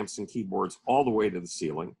with amps and keyboards all the way to the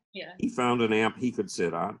ceiling. Yeah. He found an amp he could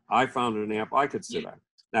sit on. I found an amp I could sit on.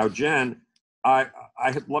 Now, Jen,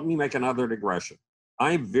 let me make another digression.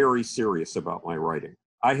 I'm very serious about my writing.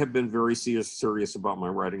 I have been very serious about my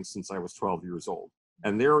writing since I was 12 years old.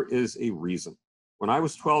 And there is a reason. When I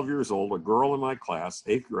was 12 years old, a girl in my class,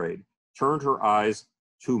 8th grade, turned her eyes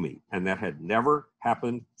to me, and that had never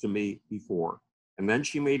happened to me before. And then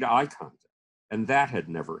she made eye contact, and that had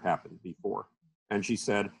never happened before. And she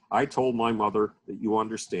said, "I told my mother that you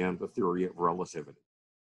understand the theory of relativity."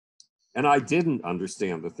 And I didn't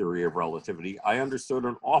understand the theory of relativity. I understood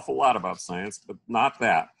an awful lot about science, but not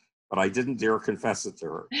that. But I didn't dare confess it to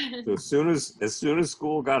her. So as soon as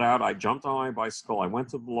school got out, I jumped on my bicycle. I went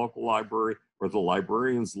to the local library where the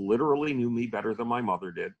librarians literally knew me better than my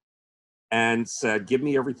mother did. and said, give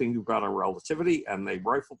me everything you've got on relativity. And they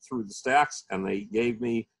rifled through the stacks and they gave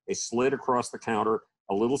me a slid across the counter,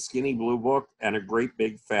 a little skinny blue book, and a great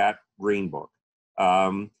big fat green book.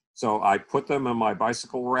 So I put them in my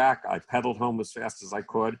bicycle rack. I pedaled home as fast as I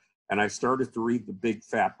could. And I started to read the big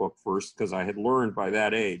fat book first, because I had learned by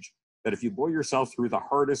that age that if you bore yourself through the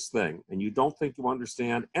hardest thing and you don't think you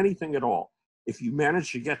understand anything at all, if you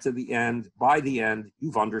manage to get to the end, by the end,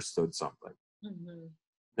 you've understood something. Mm-hmm.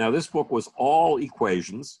 Now, this book was all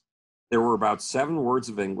equations. There were about 7 words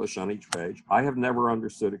of English on each page. I have never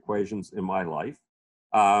understood equations in my life.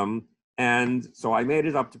 And so I made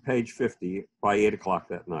it up to page 50 by 8 o'clock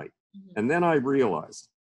that night. Mm-hmm. And then I realized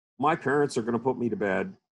my parents are going to put me to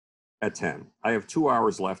bed at 10. I have 2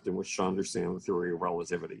 hours left in which to understand the theory of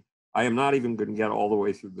relativity. I am not even going to get all the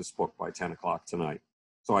way through this book by 10 o'clock tonight.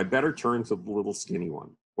 So I better turn to the little skinny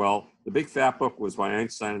one. Well, the big fat book was by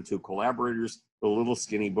Einstein and 2 collaborators. The little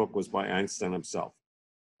skinny book was by Einstein himself.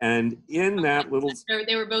 And in that little...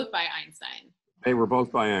 They were both by Einstein. They were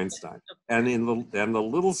both by Einstein. And in the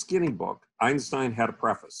little skinny book, Einstein had a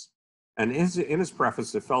preface. And in his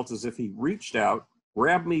preface, it felt as if he reached out,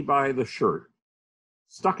 grabbed me by the shirt,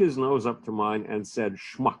 stuck his nose up to mine and said,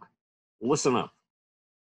 schmuck, listen up.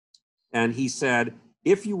 And he said,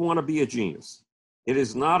 if you want to be a genius, it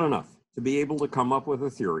is not enough to be able to come up with a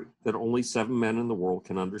theory that only 7 men in the world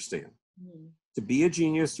can understand. Mm-hmm. To be a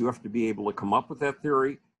genius, you have to be able to come up with that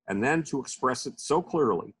theory and then to express it so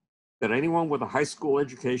clearly that anyone with a high school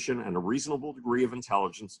education and a reasonable degree of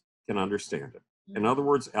intelligence can understand it. Mm-hmm. In other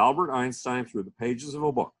words, Albert Einstein, through the pages of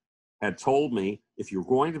a book, had told me, if you're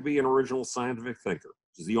going to be an original scientific thinker,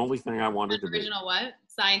 which is the only thing I wanted to be. Original what?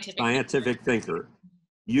 Scientific thinker.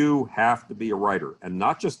 You have to be a writer, and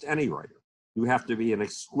not just any writer. You have to be an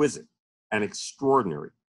exquisite, an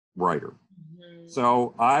extraordinary writer. Mm-hmm.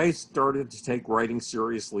 So I started to take writing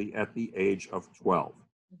seriously at the age of 12.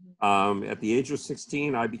 Mm-hmm. At the age of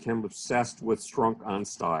 16, I became obsessed with Strunk on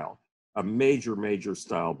Style, a major, major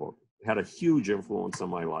style book. It had a huge influence on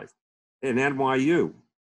my life. In NYU,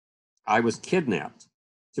 I was kidnapped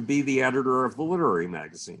to be the editor of the literary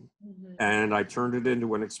magazine. Mm-hmm. And I turned it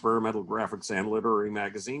into an experimental graphics and literary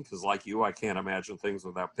magazine, because like you, I can't imagine things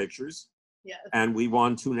without pictures. Yes. And we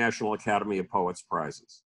won 2 National Academy of Poets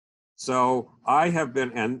prizes. So I have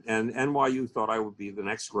been, and NYU thought I would be the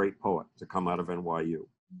next great poet to come out of NYU.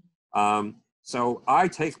 So I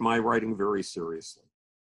take my writing very seriously.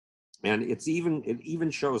 And it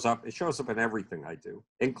even shows up in everything I do,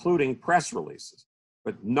 including press releases.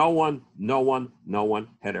 But no one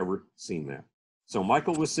had ever seen that. So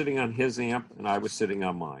Michael was sitting on his amp and I was sitting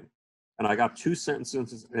on mine. And I got 2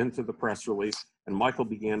 sentences into the press release and Michael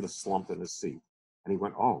began to slump in his seat. And he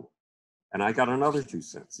went, oh. And I got another 2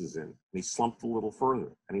 sentences in and he slumped a little further.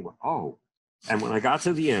 And he went, oh. And when I got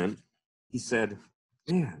to the end, he said,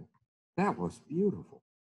 man, that was beautiful.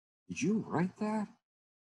 Did you write that?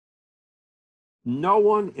 No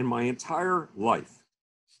one in my entire life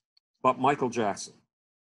but Michael Jackson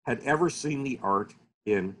had ever seen the art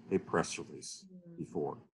in a press release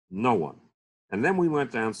before. No one. And then we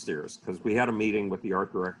went downstairs because we had a meeting with the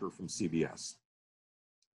art director from CBS.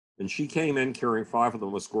 And she came in carrying 5 of the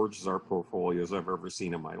most gorgeous art portfolios I've ever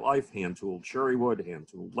seen in my life, hand-tooled cherry wood,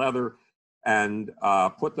 hand-tooled leather, and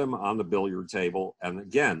put them on the billiard table. And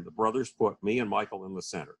again, the brothers put me and Michael in the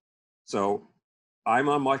center. So I'm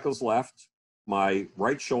on Michael's left. My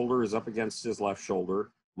right shoulder is up against his left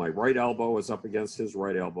shoulder. My right elbow is up against his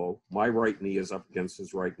right elbow. My right knee is up against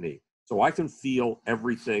his right knee. So I can feel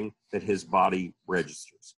everything that his body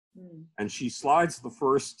registers. Mm. And she slides the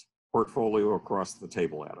first portfolio across the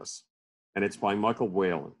table at us. And it's by Michael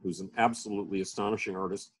Whalen, who's an absolutely astonishing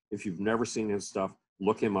artist. If you've never seen his stuff,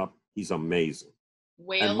 look him up. He's amazing.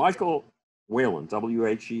 Whalen? And Michael Whalen,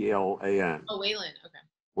 W-H-E-L-A-N. Oh, Whalen, okay.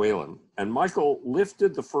 Whalen. And Michael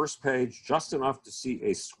lifted the first page just enough to see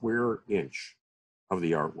a square inch of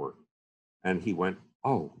the artwork. And he went,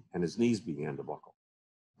 oh, and his knees began to buckle.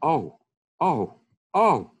 Oh, oh,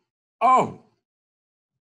 oh, oh.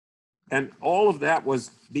 And all of that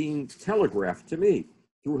was being telegraphed to me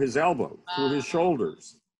through his elbow, through his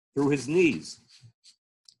shoulders, through his knees.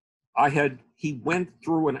 He went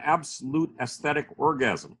through an absolute aesthetic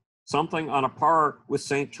orgasm, something on a par with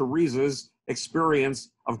St. Teresa's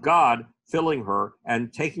experience of God filling her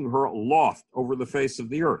and taking her aloft over the face of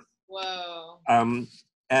the earth. Whoa.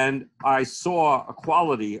 And I saw a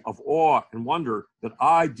quality of awe and wonder that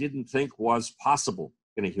I didn't think was possible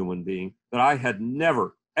in a human being, that I had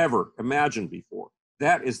never, ever imagined before.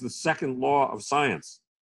 That is the second law of science.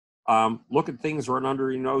 Look at things right under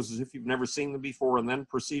your nose as if you've never seen them before and then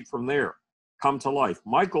proceed from there. come to life.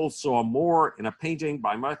 Michael saw more in a painting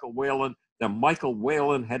by Michael Whalen than Michael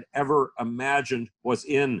Whalen had ever imagined was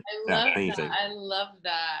in that painting. I love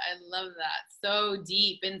that. I love that. So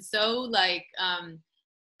deep and so like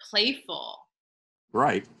playful.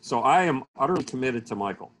 Right. So I am utterly committed to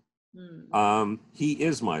Michael. He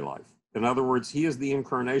is my life. In other words, he is the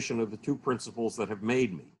incarnation of the two principles that have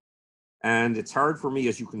made me. And it's hard for me,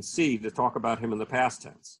 as you can see, to talk about him in the past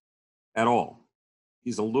tense at all.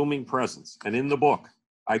 He's a looming presence. And in the book,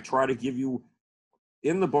 I try to give you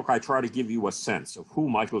a sense of who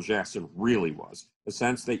Michael Jackson really was, a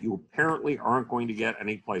sense that you apparently aren't going to get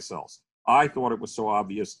anyplace else. I thought it was so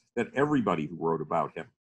obvious that everybody who wrote about him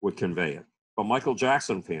would convey it. But Michael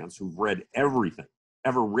Jackson fans who've read everything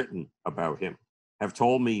ever written about him have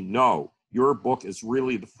told me, no, your book is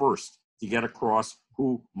really the first to get across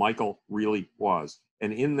who Michael really was.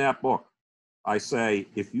 And in that book, I say,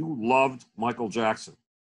 if you loved Michael Jackson,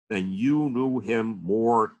 then you knew him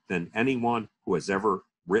more than anyone who has ever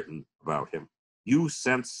written about him. You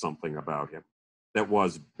sensed something about him that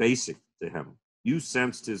was basic to him. You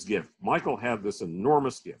sensed his gift. Michael had this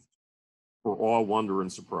enormous gift for awe, wonder,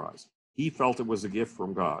 and surprise. He felt it was a gift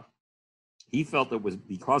from God. He felt it was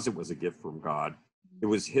because it was a gift from God, it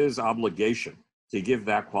was his obligation to give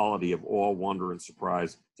that quality of awe, wonder, and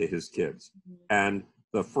surprise to his kids. And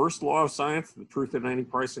the first law of science, the truth at any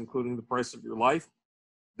price, including the price of your life,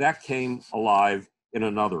 that came alive in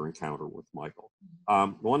another encounter with Michael.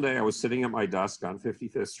 One day I was sitting at my desk on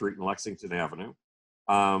 55th Street and Lexington Avenue,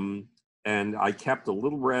 and I kept a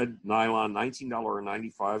little red nylon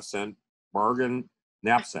 $19.95 bargain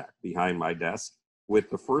knapsack behind my desk with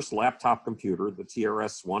the first laptop computer, the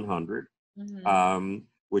TRS-100,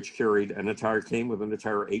 which came with an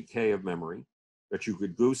entire 8K of memory, that you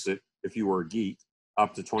could goose it if you were a geek,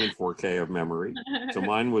 up to 24K of memory. So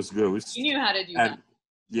mine was goosed. You knew how to do that.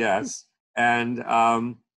 Yes, and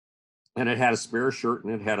it had a spare shirt,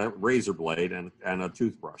 and it had a razor blade and a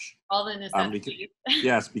toothbrush. All the necessities.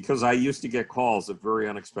 Yes, because I used to get calls at very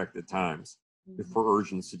unexpected times for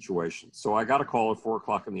urgent situations. So I got a call at 4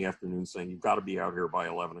 o'clock in the afternoon saying, you've got to be out here by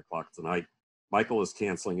 11 o'clock tonight. Michael is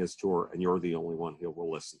canceling his tour, and you're the only one he will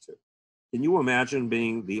listen to. Can you imagine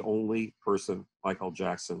being the only person Michael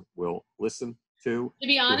Jackson will listen to? To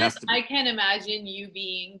be honest, I can't imagine you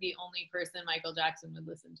being the only person Michael Jackson would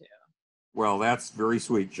listen to. Well, that's very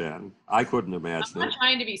sweet, Jen. I couldn't imagine I'm not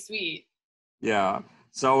trying to be sweet. Yeah.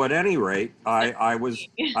 So at any rate, I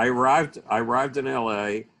arrived in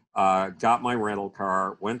LA, got my rental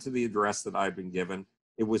car, went to the address that I'd been given.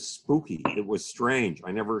 It was spooky. It was strange.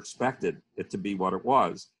 I never expected it to be what it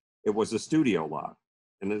was. It was a studio lot.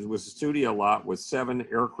 And it was a studio lot with 7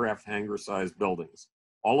 aircraft hangar-sized buildings,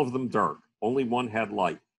 all of them dark. Only one had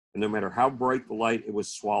light. And no matter how bright the light, it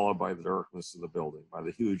was swallowed by the darkness of the building, by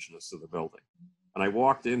the hugeness of the building. And I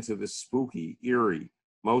walked into this spooky, eerie,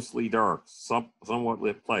 mostly dark, somewhat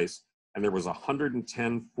lit place, and there was a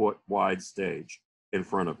 110-foot wide stage in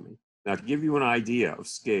front of me. Now, to give you an idea of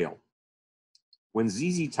scale, when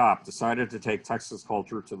ZZ Top decided to take Texas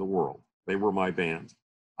culture to the world, they were my band,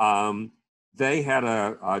 they had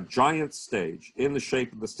a giant stage in the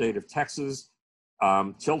shape of the state of Texas,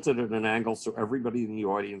 tilted at an angle so everybody in the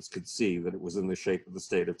audience could see that it was in the shape of the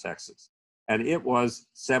state of Texas. And it was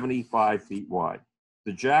 75 feet wide.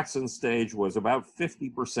 The Jackson stage was about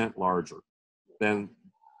 50% larger than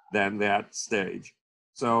that stage.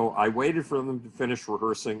 So I waited for them to finish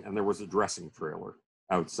rehearsing, and there was a dressing trailer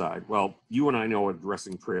outside. Well, you and I know what a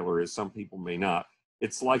dressing trailer is. Some people may not.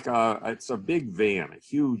 It's like it's a big van, a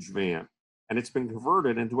huge van, and it's been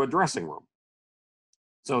converted into a dressing room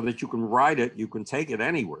so that you can ride it, you can take it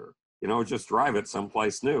anywhere, just drive it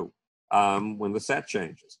someplace new when the set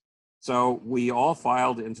changes. So we all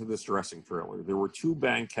filed into this dressing trailer. There were 2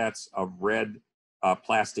 banquettes of red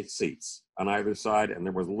plastic seats on either side, and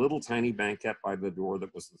there was a little tiny banquette by the door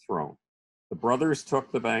that was the throne. The brothers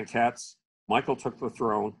took the banquettes, Michael took the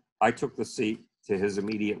throne, I took the seat to his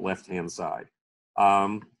immediate left-hand side.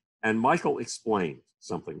 And Michael explained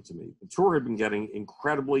something to me. The tour had been getting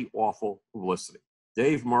incredibly awful publicity.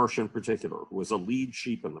 Dave Marsh in particular, who was a lead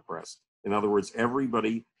sheep in the press. In other words,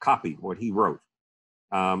 everybody copied what he wrote.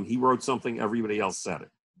 He wrote something, everybody else said it.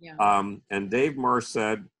 Yeah. And Dave Marsh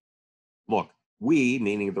said, look, we,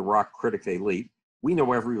 meaning the rock critic elite, we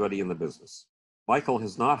know everybody in the business. Michael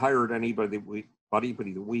has not hired anybody that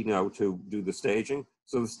we know to do the staging,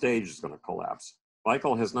 so the stage is going to collapse.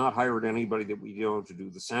 Michael has not hired anybody that we know to do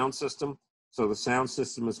the sound system, so the sound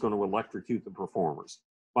system is going to electrocute the performers.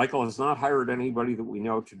 Michael has not hired anybody that we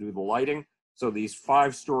know to do the lighting, so these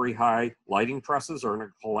 5-story high lighting trusses are going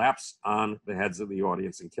to collapse on the heads of the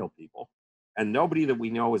audience and kill people. And nobody that we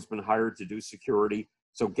know has been hired to do security.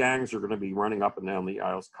 So gangs are going to be running up and down the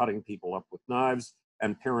aisles, cutting people up with knives,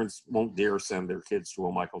 and parents won't dare send their kids to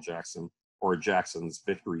a Michael Jackson or a Jackson's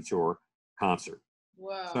Victory Tour concert.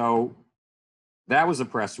 Wow. So that was the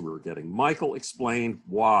press we were getting. Michael explained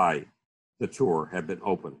why the tour had been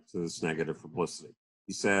open to this negative publicity.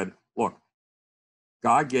 He said, look,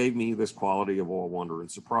 God gave me this quality of awe, wonder,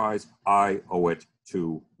 and surprise. I owe it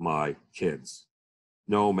to my kids,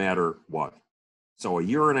 no matter what. So a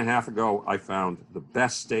year and a half ago, I found the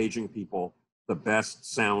best staging people, the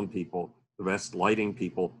best sound people, the best lighting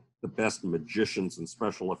people, the best magicians and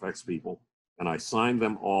special effects people, and I signed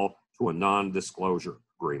them all to a non-disclosure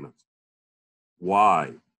agreement.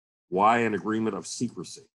 Why? Why an agreement of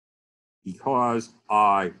secrecy? Because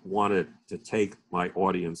I wanted to take my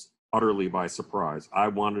audience utterly by surprise. I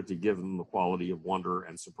wanted to give them the quality of wonder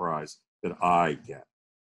and surprise that I get.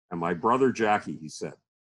 And my brother Jackie, he said,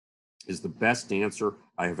 is the best dancer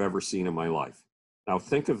I have ever seen in my life. Now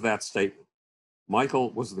think of that statement.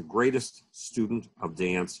 Michael was the greatest student of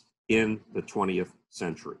dance in the 20th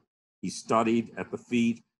century. He studied at the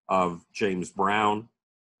feet of James Brown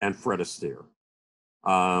and Fred Astaire.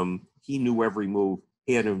 He knew every move.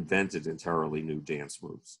 He had invented entirely new dance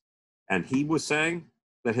moves. And he was saying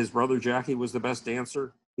that his brother Jackie was the best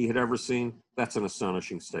dancer he had ever seen. That's an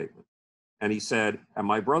astonishing statement. And he said, and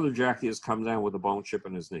my brother Jackie has come down with a bone chip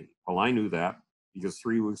in his knee. Well, I knew that because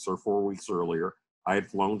 3 weeks or 4 weeks earlier, I had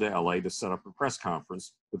flown to LA to set up a press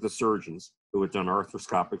conference with the surgeons who had done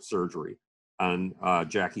arthroscopic surgery on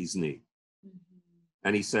Jackie's knee. Mm-hmm.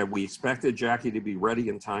 And he said, we expected Jackie to be ready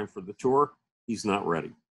in time for the tour. He's not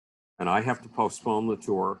ready. And I have to postpone the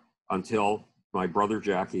tour until my brother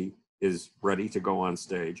Jackie is ready to go on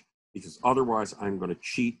stage, because otherwise I'm going to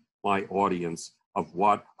cheat my audience of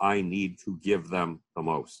what I need to give them the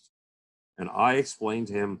most. And I explained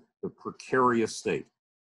to him the precarious state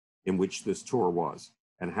in which this tour was,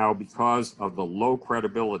 and how because of the low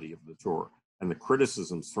credibility of the tour and the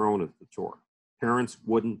criticisms thrown at the tour, parents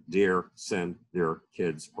wouldn't dare send their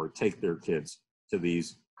kids or take their kids to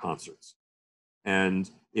these concerts. And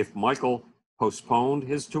if Michael postponed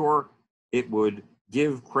his tour, it would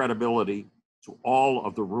give credibility to all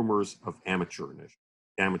of the rumors of amateurishness.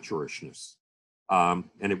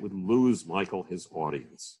 And it would lose Michael his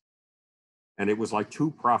audience. And it was like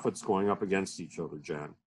two prophets going up against each other,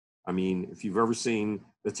 Jen. I mean, if you've ever seen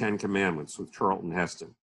the 10 Commandments with Charlton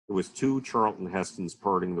Heston, it was two Charlton Hestons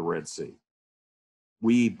parting the Red Sea.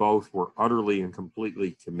 We both were utterly and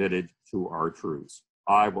completely committed to our truths.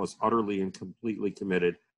 I was utterly and completely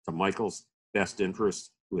committed to Michael's best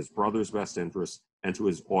interest, to his brother's best interest, and to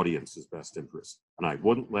his audience's best interest. And I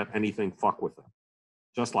wouldn't let anything fuck with them,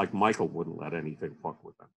 just like Michael wouldn't let anything fuck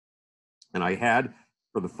with them. And I had,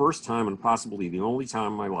 for the first time and possibly the only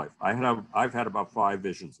time in my life, I've had about 5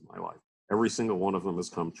 visions in my life. Every single one of them has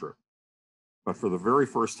come true. But for the very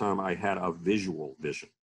first time, I had a visual vision.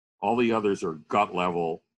 All the others are gut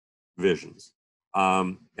level visions.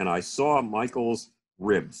 And I saw Michael's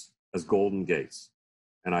ribs as golden gates.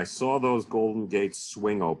 And I saw those golden gates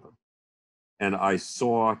swing open. And I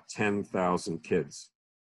saw 10,000 kids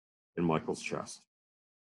in Michael's chest.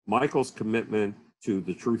 Michael's commitment to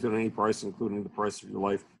the truth at any price, including the price of your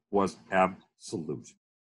life, was absolute.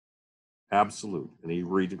 Absolute. And he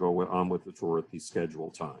agreed to go on with the tour at the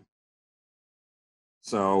scheduled time.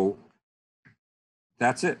 So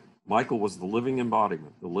that's it. Michael was the living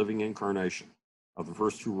embodiment, the living incarnation of the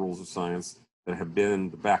first 2 rules of science that have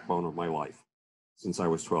been the backbone of my life since I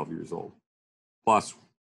was 12 years old. Plus,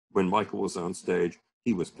 when Michael was on stage,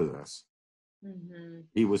 he was possessed. Mm-hmm.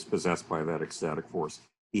 He was possessed by that ecstatic force.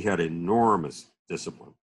 He had enormous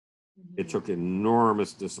discipline. Mm-hmm. It took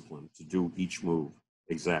enormous discipline to do each move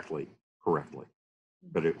exactly correctly. Mm-hmm.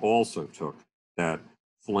 But it also took that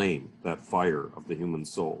flame, that fire of the human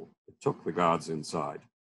soul. It took the gods inside,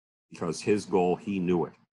 because his goal, he knew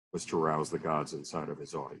it, was to rouse the gods inside of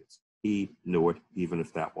his audience. He knew it, even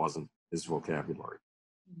if that wasn't his vocabulary.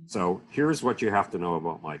 Mm-hmm. So here's what you have to know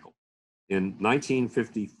about Michael. In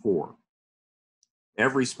 1954,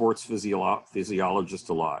 every sports physiologist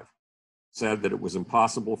alive said that it was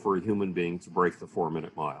impossible for a human being to break the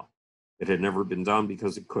 4-minute mile. It had never been done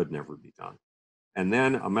because it could never be done. And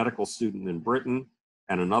then a medical student in Britain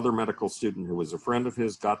and another medical student who was a friend of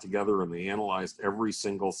his got together and they analyzed every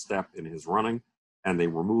single step in his running, and they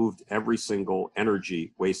removed every single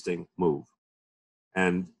energy wasting move.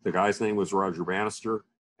 And the guy's name was Roger Bannister,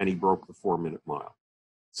 and he broke the 4-minute mile.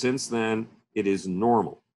 Since then, it is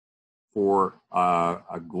normal for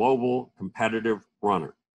a global competitive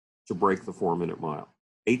runner to break the 4-minute mile.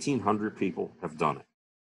 1,800 people have done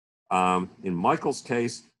it. In Michael's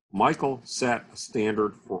case, Michael set a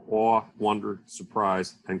standard for awe, wonder,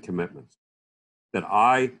 surprise, and commitment that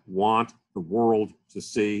I want the world to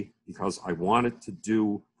see, because I want it to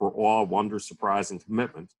do for awe, wonder, surprise, and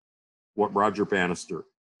commitment what Roger Bannister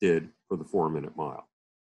did for the 4-minute mile.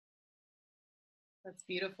 That's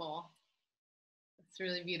beautiful. That's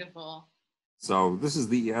really beautiful. So this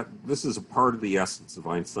is a part of the essence of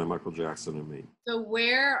Einstein, Michael Jackson, and me. So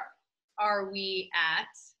where are we at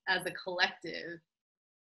as a collective?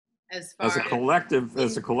 As a collective,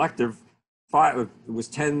 it was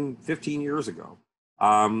 10, 15 years ago.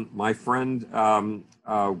 My friend,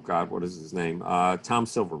 oh God, what is his name? Tom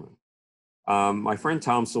Silverman. My friend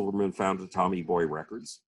Tom Silverman founded Tommy Boy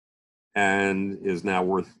Records and is now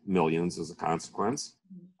worth millions as a consequence.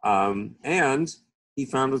 And he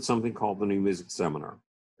founded something called the New Music Seminar.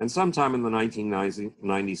 And sometime in the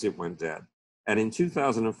 1990s, it went dead. And in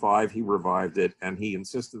 2005, he revived it, and he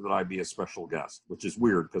insisted that I be a special guest, which is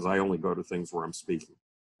weird because I only go to things where I'm speaking,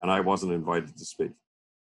 and I wasn't invited to speak.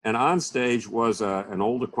 And on stage was an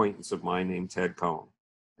old acquaintance of mine named Ted Cohen.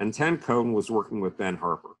 And Ted Cohen was working with Ben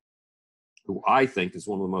Harper, who I think is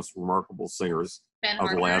one of the most remarkable singers of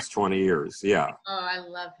the last 20 years. Yeah. Oh, I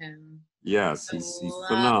love him. Yes, he's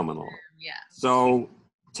phenomenal. Yeah. So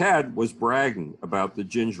Ted was bragging about the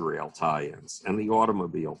ginger ale tie-ins and the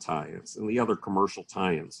automobile tie-ins and the other commercial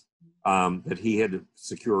tie-ins that he had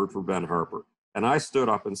secured for Ben Harper. And I stood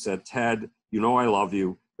up and said, Ted, you know I love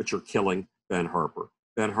you, but you're killing Ben Harper.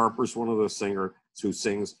 Ben Harper's one of those singers who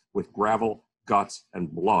sings with gravel, guts,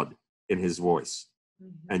 and blood in his voice.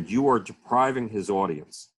 And you are depriving his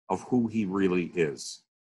audience of who he really is.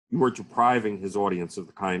 You are depriving his audience of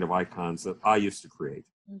the kind of icons that I used to create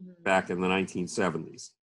back in the 1970s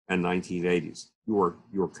and 1980s.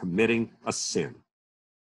 You're committing a sin.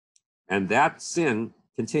 And that sin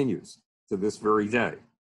continues to this very day.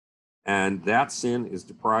 And that sin is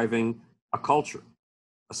depriving a culture,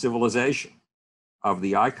 a civilization, of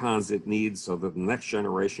the icons it needs so that the next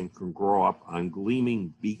generation can grow up on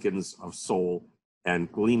gleaming beacons of soul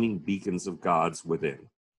and gleaming beacons of God's within.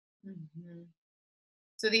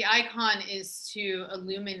 So the icon is to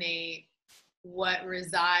illuminate what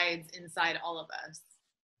resides inside all of us.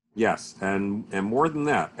 Yes, and more than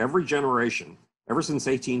that, every generation, ever since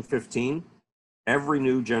 1815, every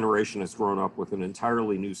new generation has grown up with an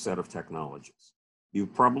entirely new set of technologies.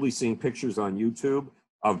 You've probably seen pictures on YouTube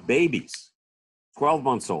of babies, 12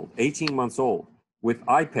 months old, 18 months old, with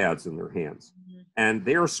iPads in their hands. And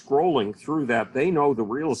they're scrolling through that. They know the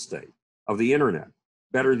real estate of the internet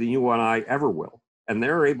better than you and I ever will. And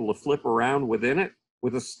they're able to flip around within it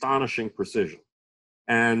with astonishing precision.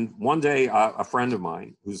 And one day, a friend of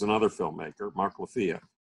mine, who's another filmmaker, Mark Lafia,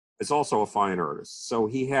 is also a fine artist. So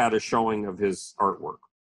he had a showing of his artwork,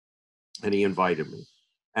 and he invited me.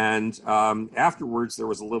 And afterwards, there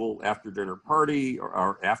was a little after-dinner party,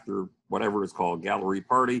 or after whatever it's called, gallery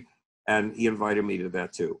party, and he invited me to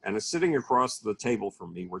that too. And sitting across the table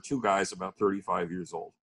from me were two guys about 35 years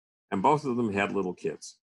old, and both of them had little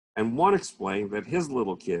kids. And one explained that his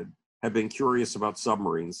little kid had been curious about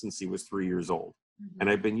submarines since he was 3 years old.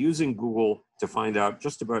 And I'd been using Google to find out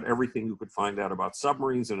just about everything you could find out about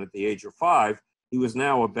submarines. And at the age of 5, he was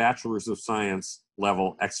now a bachelor's of science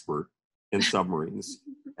level expert in submarines.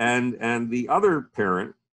 And the other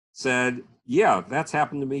parent said, yeah, that's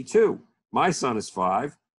happened to me too. My son is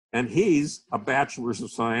 5, and he's a bachelor's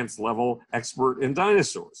of science level expert in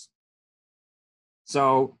dinosaurs.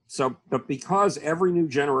 But because every new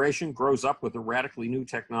generation grows up with a radically new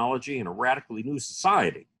technology and a radically new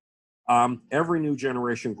society, every new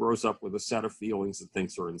generation grows up with a set of feelings that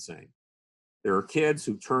thinks are insane. There are kids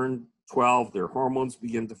who turn 12, their hormones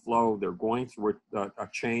begin to flow, they're going through a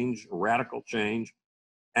change, a radical change,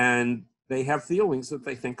 and they have feelings that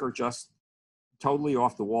they think are just totally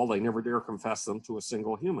off the wall. They never dare confess them to a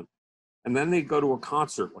single human. And then they go to a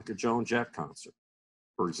concert, like a Joan Jett concert,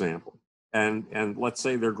 for example. And let's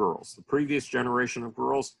say they're girls. The previous generation of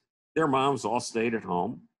girls, their moms all stayed at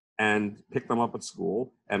home and picked them up at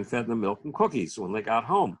school and fed them milk and cookies when they got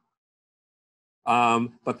home.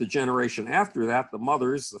 But the generation after that, the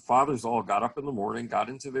mothers, the fathers all got up in the morning, got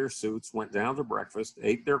into their suits, went down to breakfast,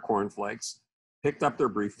 ate their cornflakes, picked up their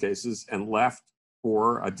briefcases, and left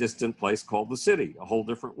for a distant place called the city, a whole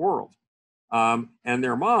different world. And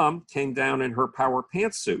their mom came down in her power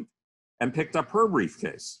pantsuit and picked up her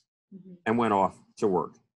briefcase and went off to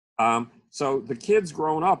work. So the kids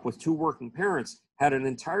growing up with two working parents had an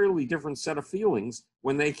entirely different set of feelings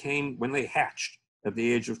when they hatched at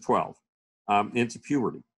the age of 12 into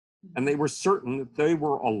puberty. And they were certain that they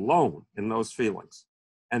were alone in those feelings.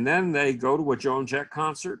 And then they go to a Joan Jett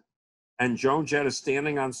concert and Joan Jett is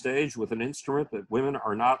standing on stage with an instrument that women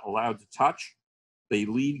are not allowed to touch, the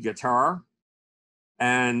lead guitar,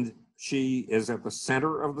 and she is at the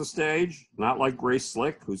center of the stage, not like Grace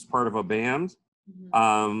Slick, who's part of a band,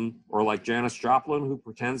 or like Janis Joplin, who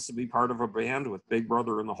pretends to be part of a band with Big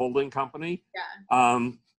Brother and the Holding Company.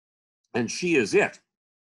 Yeah. And she is it.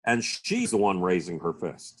 And she's the one raising her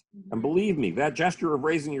fist. And believe me, that gesture of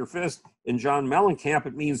raising your fist in John Mellencamp,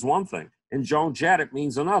 it means one thing. In Joan Jett, it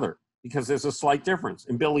means another, because there's a slight difference.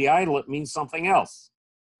 In Billy Idol, it means something else.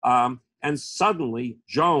 And suddenly,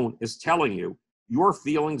 Joan is telling you, your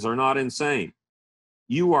feelings are not insane.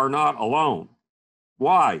 You are not alone.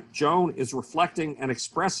 Why? Joan is reflecting and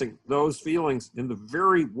expressing those feelings in the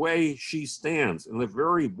very way she stands, in the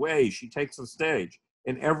very way she takes the stage,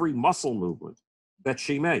 in every muscle movement that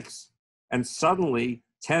she makes. And suddenly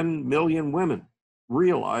 10 million women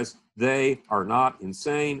realize they are not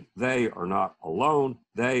insane, they are not alone,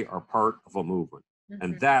 they are part of a movement.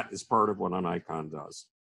 And that is part of what an icon does.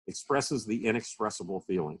 Expresses the inexpressible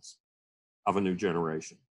feelings of a new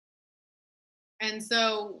generation. And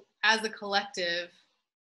so as a collective,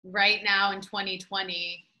 right now in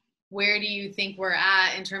 2020, where do you think we're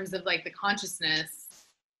at in terms of like the consciousness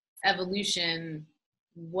evolution?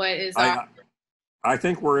 What is I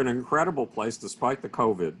think we're in an incredible place despite the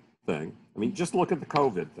COVID thing. I mean, just look at the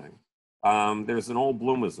COVID thing. There's an old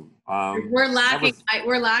bloomism. We're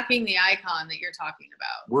lacking the icon that you're talking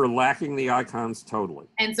about. We're lacking the icons totally.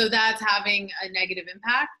 And so that's having a negative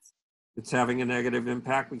impact? It's having a negative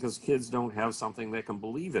impact because kids don't have something they can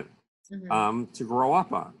believe in to grow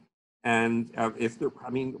up on. And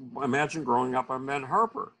imagine growing up on Ben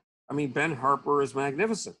Harper. I mean, Ben Harper is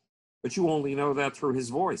magnificent, but you only know that through his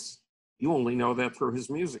voice. You only know that through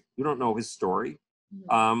his music. You don't know his story.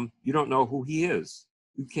 You don't know who he is.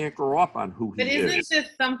 You can't grow up on who he is. But isn't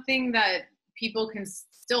this something that people can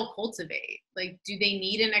still cultivate? Like, do they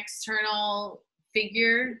need an external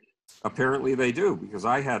figure? Apparently they do, because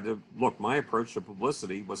I had to, look, my approach to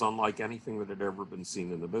publicity was unlike anything that had ever been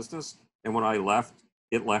seen in the business. And when I left,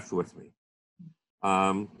 it left with me.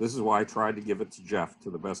 This is why I tried to give it to Jeff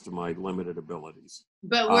to the best of my limited abilities.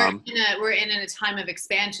 But we're in a time of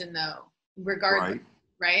expansion though, regardless,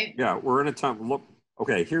 right? Yeah, we're in a time, look,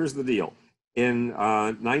 okay, here's the deal. In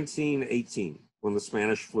 1918, when the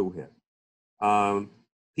Spanish flu hit,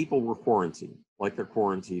 people were quarantined, like they're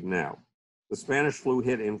quarantined now. The Spanish flu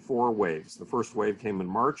hit in 4 waves. The first wave came in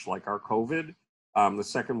March, like our COVID. The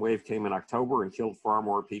second wave came in October and killed far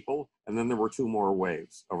more people. And then there were 2 more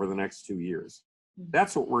waves over the next 2 years.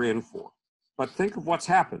 That's what we're in for. But think of what's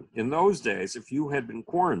happened. In those days, if you had been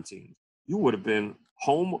quarantined, you would have been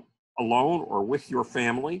home alone or with your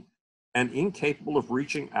family and incapable of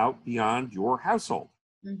reaching out beyond your household.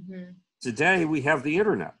 Today, we have the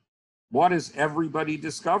internet. What is everybody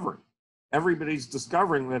discovering? Everybody's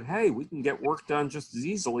discovering that, hey, we can get work done just as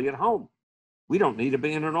easily at home. We don't need to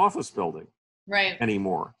be in an office building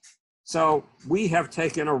anymore. So we have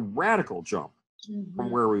taken a radical jump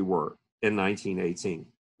from where we were in 1918.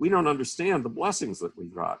 We don't understand the blessings that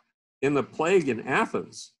we've got. In the plague in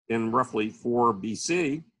Athens in roughly 4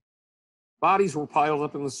 BC, bodies were piled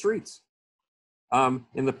up in the streets.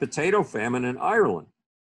 In the potato famine in Ireland,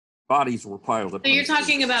 bodies were piled up. So you're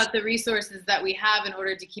talking about the resources that we have in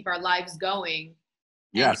order to keep our lives going.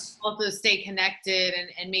 Yes. And also stay connected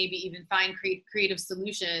and maybe even find creative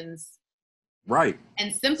solutions. Right.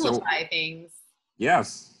 And simplify things.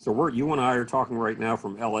 Yes. So you and I are talking right now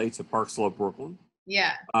from LA to Park Slope, Brooklyn.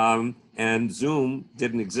 Yeah. And Zoom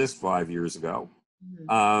didn't exist 5 years ago.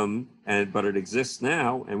 But it exists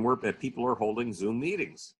now, and people are holding Zoom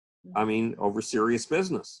meetings. I mean, over serious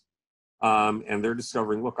business. And they're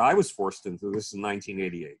discovering, look, I was forced into this in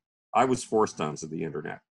 1988. I was forced onto the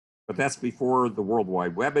internet. But that's before the World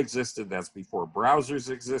Wide Web existed. That's before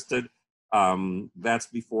browsers existed. That's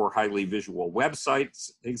before highly visual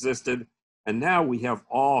websites existed. And now we have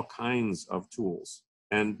all kinds of tools.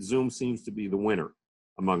 And Zoom seems to be the winner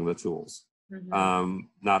among the tools.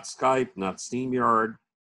 Not Skype, not StreamYard.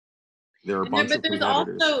 There are a bunch of competitors. But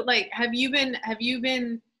there's also, like, have you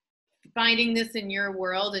been finding this in your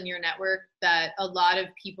world and your network that a lot of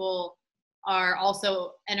people are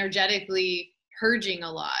also energetically purging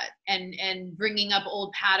a lot and bringing up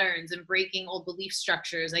old patterns and breaking old belief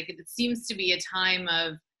structures? Like, it seems to be a time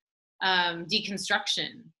of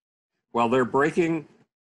deconstruction. Well, they're breaking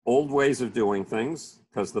old ways of doing things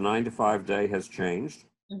because the 9-to-5 day has changed.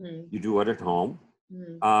 You do it at home.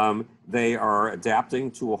 They are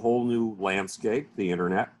adapting to a whole new landscape, the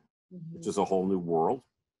internet, which is a whole new world.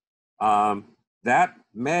 That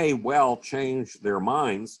may well change their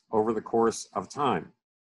minds over the course of time.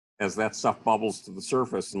 as that stuff bubbles to the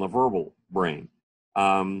surface in the verbal brain,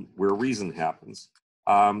 where reason happens.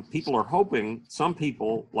 People are hoping, some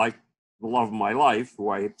people, like the love of my life, who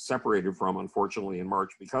I separated from, unfortunately, in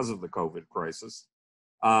March because of the COVID crisis,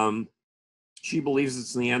 she believes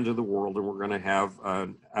it's the end of the world and we're going to have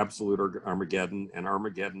an absolute Armageddon, and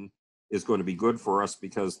Armageddon is going to be good for us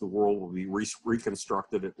because the world will be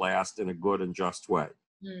reconstructed at last in a good and just way.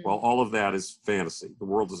 Well, all of that is fantasy. The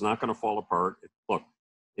world is not going to fall apart. Look,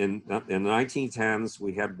 in the 1910s,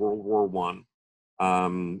 we had World War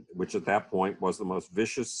I, which at that point was the most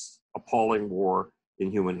vicious, appalling war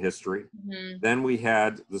in human history. Then we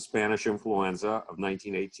had the Spanish influenza of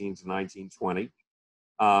 1918 to 1920.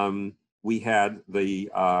 We had the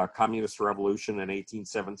communist revolution in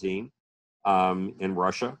 1817 in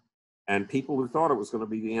Russia. And people who thought it was going to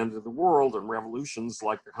be the end of the world and revolutions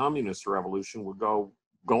like the communist revolution would go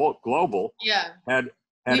global, had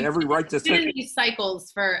every right to think. In these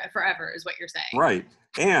cycles for forever is what you're saying. Right.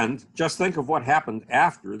 And just think of what happened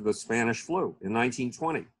after the Spanish flu in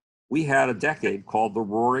 1920. We had a decade called the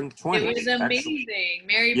Roaring '20s. It was amazing. Actually.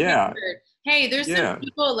 Mary Pickford. Hey, there's some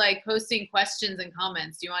people like posting questions and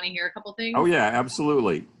comments. Do you want to hear a couple things? Oh yeah,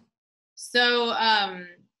 absolutely. So,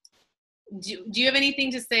 do you have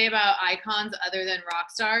anything to say about icons other than rock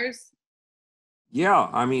stars? Yeah,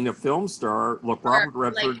 I mean, a film star. Look, Robert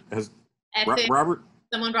Redford like has. Ethics, Robert.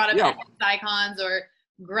 Someone brought up ethics icons, or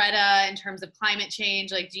Greta in terms of climate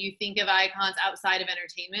change. Like, do you think of icons outside of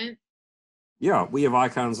entertainment? Yeah, we have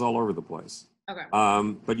icons all over the place. Okay.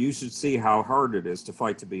 But you should see how hard it is to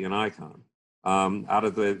fight to be an icon. One out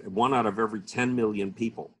of every 10 million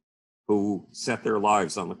people who set their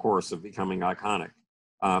lives on the course of becoming iconic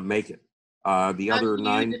make it. How do you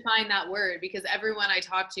define that word? Because everyone I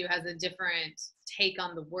talk to has a different take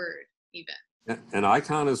on the word, even. An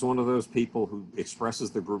icon is one of those people who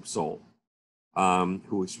expresses the group soul,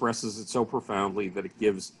 who expresses it so profoundly that it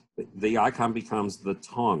gives, the icon becomes the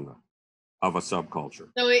tongue of a subculture.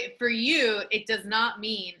 So for you, it does not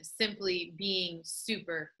mean simply being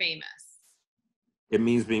super famous. It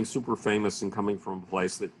means being super famous and coming from a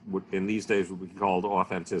place that would, in these days, would be called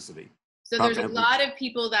authenticity. So there's a lot of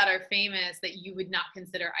people that are famous that you would not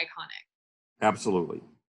consider iconic. Absolutely.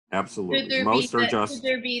 Absolutely. Could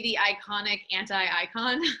there be the iconic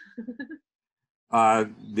anti-icon?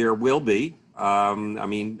 There will be. I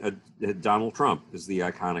mean, Donald Trump is the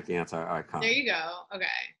iconic anti-icon. There you go. Okay.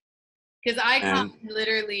 Because icon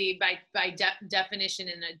literally, by definition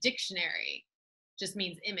in a dictionary, just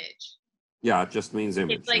means image. Yeah, it just means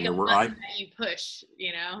image. It's like a button that you push,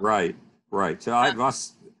 you know? Right, right. So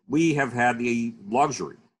we have had the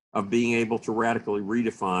luxury of being able to radically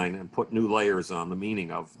redefine and put new layers on the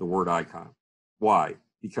meaning of the word icon. Why?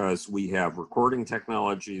 Because we have recording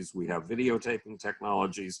technologies, we have videotaping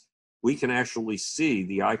technologies. We can actually see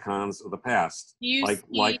the icons of the past. Do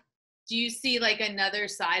you see like another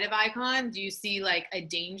side of icon? Do you see like a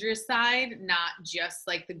dangerous side, not just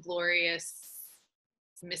like the glorious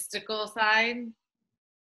mystical side?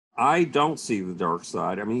 I don't see the dark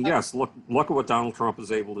side. I mean, yes, look at what Donald Trump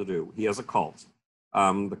is able to do. He has a cult.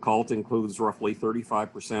 The cult includes roughly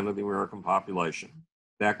 35% of the American population.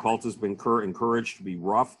 That cult has been encouraged to be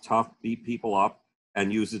rough, tough, beat people up,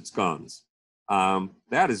 and use its guns.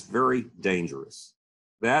 That is very dangerous.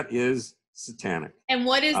 That is satanic. And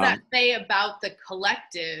what does that say about the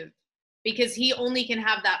collective? Because he only can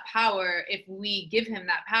have that power if we give him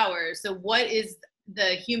that power. So what is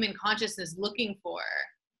the human consciousness looking for?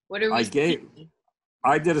 What are we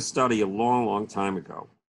I did a study a long, long time ago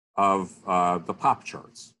of the pop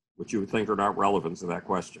charts, which you would think are not relevant to that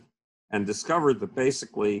question, and discovered that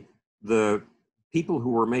basically the people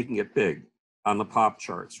who were making it big on the pop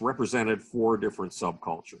charts represented 4 different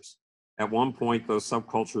subcultures. At one point, those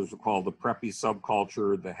subcultures were called the preppy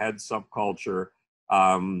subculture, the head subculture,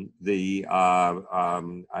 the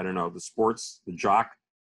sports, the jock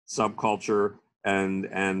subculture,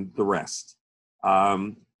 and the rest.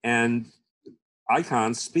 And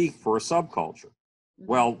icons speak for a subculture.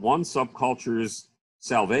 Well, one subculture's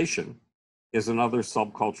salvation is another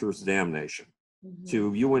subculture's damnation.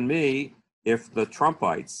 To you and me, if the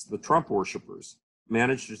Trumpites, the Trump worshipers,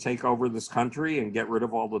 manage to take over this country and get rid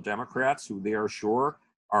of all the Democrats who they are sure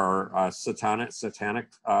are satanic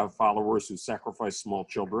followers who sacrifice small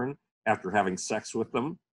children after having sex with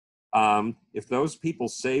them, if those people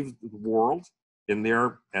save the world in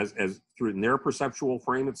their through their perceptual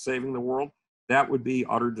frame of saving the world, that would be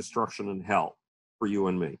utter destruction and hell for you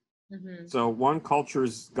and me. So one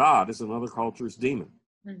culture's God is another culture's demon.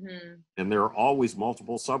 And there are always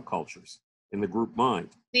multiple subcultures in the group mind.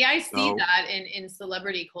 See, I see that in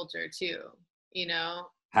celebrity culture too, you know.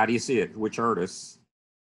 How do you see it? Which artists?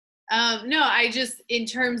 No, I just, in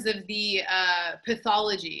terms of the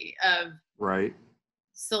pathology of Right.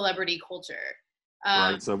 celebrity culture.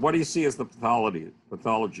 Right. So what do you see as the pathology of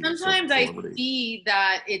Sometimes I celebrity? see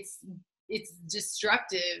that it's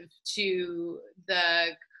destructive to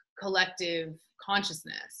the collective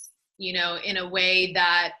consciousness, you know, in a way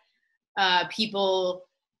that people,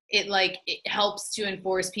 it helps to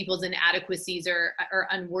enforce people's inadequacies or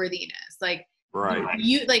unworthiness. Like, Right.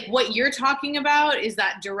 you, like what you're talking about is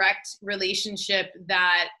that direct relationship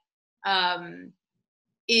that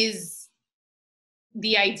is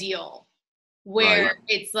the ideal, where Right.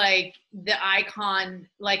 it's like the icon,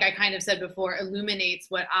 like I kind of said before, illuminates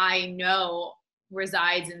what I know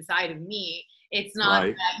resides inside of me. It's not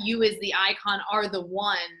Right. that you as the icon are the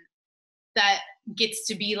one that gets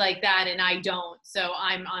to be like that and I don't, so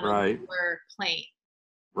I'm on a Right. lower plane.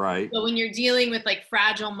 Right. So when you're dealing with like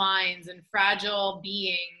fragile minds and fragile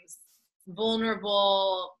beings,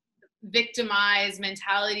 vulnerable, victimized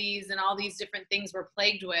mentalities, and all these different things we're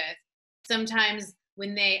plagued with, sometimes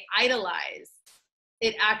when they idolize,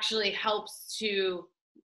 it actually helps to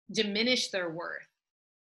diminish their worth.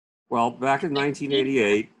 Well, back in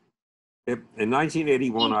 1988, in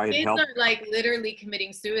 1981, I had Kids helped. are like literally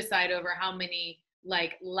committing suicide over how many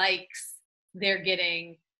like likes they're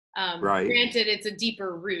getting. Right. Granted, it's a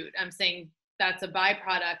deeper root. I'm saying that's a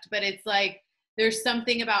byproduct, but it's like there's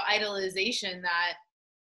something about idolization that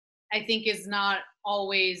I think is not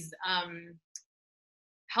always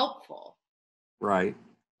helpful. Right.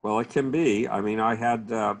 Well, it can be. I mean, I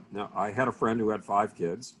had a friend who had 5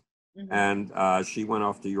 kids, Mm-hmm. and she went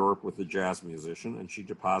off to Europe with a jazz musician, and she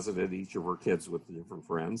deposited each of her kids with different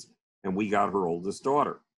friends, and we got her oldest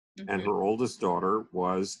daughter, Mm-hmm. and her oldest daughter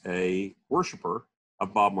was a worshiper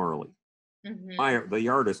of Bob Marley, Mm-hmm. the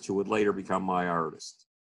artist who would later become my artist,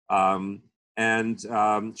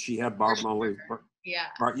 she had Bob Marley. Yeah.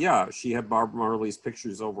 Yeah, she had Bob Marley's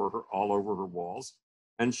pictures all over her walls,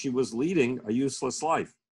 and she was leading a useless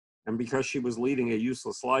life. And because she was leading a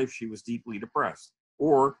useless life, she was deeply depressed.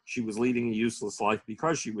 Or she was leading a useless life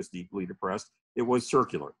because she was deeply depressed. It was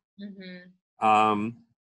circular. Mm-hmm.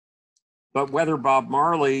 But whether Bob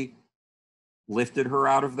Marley lifted her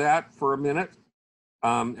out of that for a minute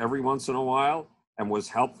every once in a while and was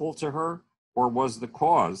helpful to her, or was the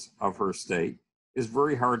cause of her state, is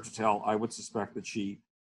very hard to tell. I would suspect that she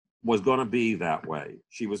was going to be that way.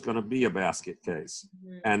 She was going to be a basket case,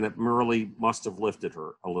 Mm-hmm. and that Merle must have lifted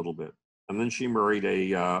her a little bit. And then she married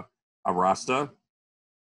a Rasta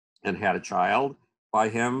and had a child by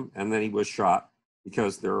him, and then he was shot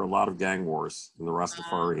because there are a lot of gang wars in the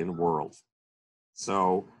Rastafarian world.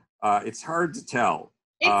 So it's hard to tell.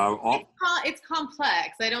 It's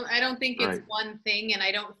complex. I don't think it's Right. one thing, and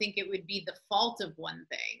I don't think it would be the fault of one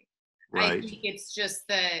thing. Right. I think it's just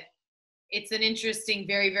that it's an interesting,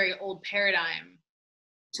 very, very old paradigm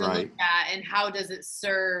to Right. look at, and how does it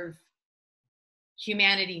serve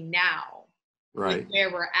humanity now, Right. with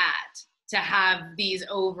where we're at, to have these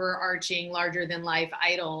overarching, larger than life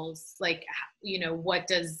idols. Like, you know, what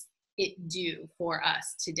does it do for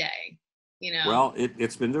us today? You know? Well,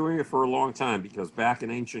 it's been doing it for a long time, because back in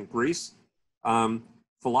ancient Greece,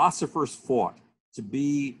 philosophers fought to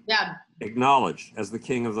be acknowledged as the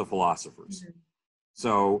king of the philosophers. Mm-hmm.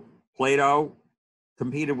 So Plato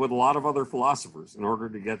competed with a lot of other philosophers in order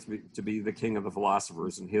to get to be the king of the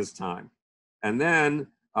philosophers in his time. And then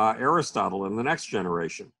Aristotle in the next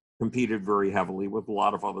generation competed very heavily with a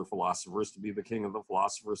lot of other philosophers to be the king of the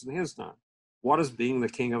philosophers in his time. What does being the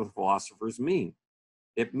king of the philosophers mean?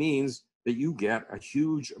 It means that you get a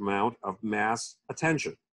huge amount of mass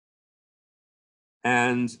attention,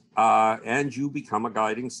 and you become a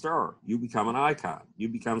guiding star. You become an icon. You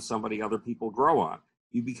become somebody other people grow on.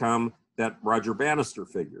 You become that Roger Bannister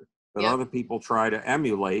figure that other people try to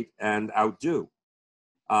emulate and outdo.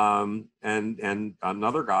 And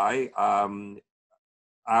another guy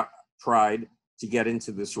tried to get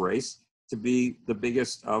into this race to be the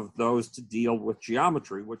biggest of those to deal with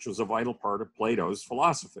geometry, which was a vital part of Plato's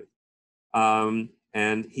philosophy.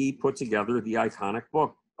 And he put together the iconic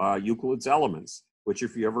book, Euclid's Elements, which,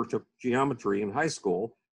 if you ever took geometry in high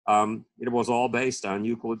school, it was all based on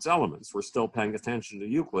Euclid's Elements. We're still paying attention to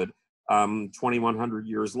Euclid 2,100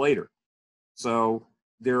 years later. So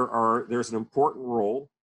there's an important role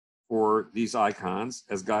for these icons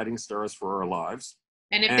as guiding stars for our lives.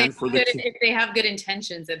 And if they have good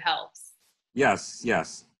intentions, it helps. Yes.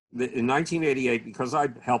 In 1988, because I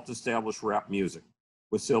helped establish rap music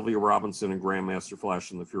with Sylvia Robinson and Grandmaster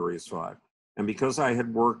Flash and the Furious Five, and because I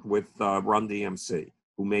had worked with Run DMC,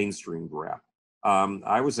 who mainstreamed rap,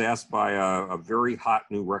 I was asked by a very hot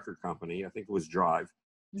new record company, I think it was Jive,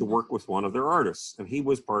 to work with one of their artists. And he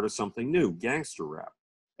was part of something new, gangster rap.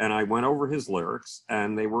 And I went over his lyrics,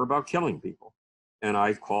 and they were about killing people. And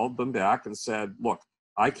I called them back and said, look,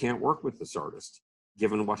 I can't work with this artist,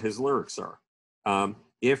 given what his lyrics are.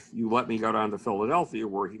 If you let me go down to Philadelphia,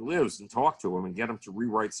 where he lives, and talk to him and get him to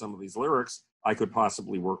rewrite some of these lyrics, I could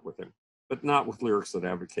possibly work with him, but not with lyrics that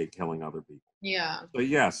advocate killing other people. Yeah. So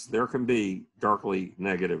yes, there can be darkly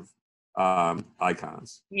negative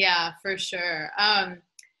icons. Yeah, for sure.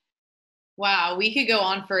 Wow, we could go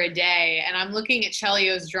on for a day, and I'm looking at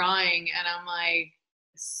Celio's drawing, and I'm like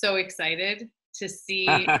so excited to see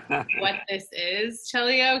what this is.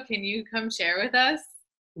 Celio, can you come share with us?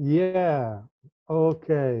 Yeah.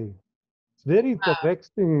 Okay. It's very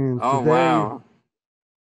interesting Oh, today. wow.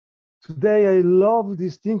 Today I love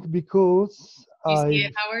this thing because Do you see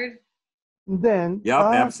it, Howard? then Yep,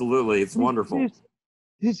 absolutely. It's wonderful.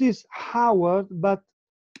 This is Howard, but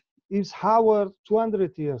it's Howard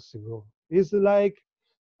 200 years ago. It's like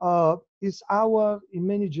it's our in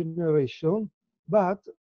many generation, but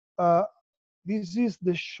this is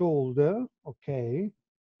the shoulder, okay,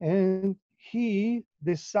 and he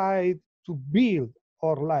decide to build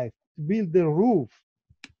our life, to build the roof.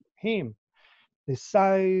 Him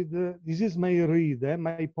decide. This is my read,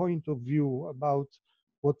 my point of view about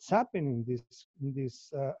what's happening in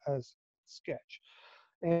this sketch,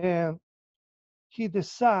 and he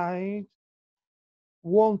decide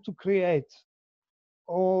want to create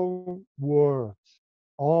own words,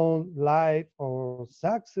 own life, or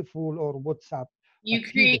successful, or what's up. You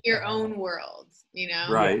create your own world, you know?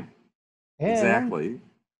 Right. And, Exactly.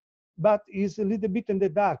 But it's a little bit in the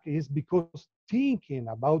dark. Is because thinking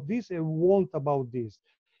about this and want about this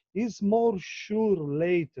is more sure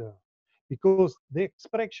later, because the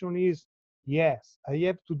expression is yes, I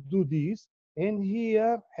have to do this, and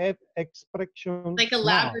here have expression Like a now.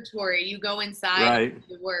 laboratory, you go inside Right. and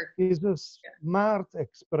do the work. Is a smart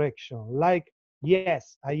expression, like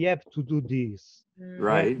yes, I have to do this.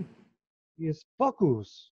 Right. Is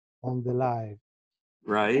focus on the life.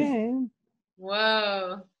 Right. And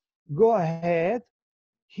whoa, go ahead.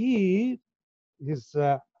 He is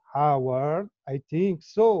Howard, I think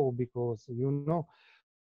so, because you know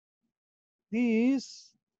these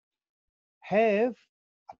have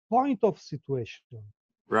a point of situation.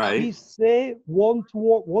 Right. He say want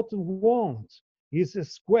what want is a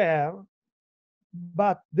square,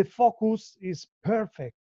 but the focus is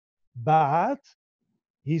perfect. But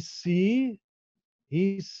he see,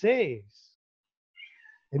 he says,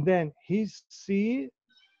 and then he see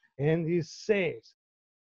and he says,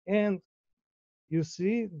 and you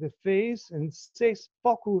see the face and says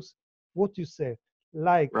focus what you say,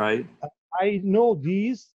 like Right. I know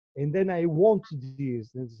this and then I want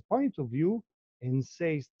this. There's a point of view and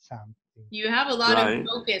says something. you have a lot Right. of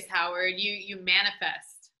focus, Howard. You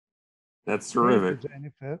manifest. That's Thank you, terrific.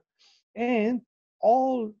 Jennifer. And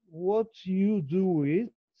all what you do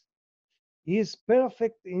is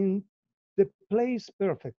perfect in the place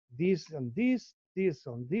perfect. This on this, this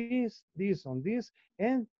on this on this,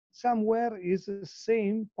 and somewhere is the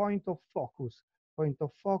same point of focus. Point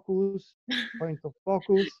of focus, point of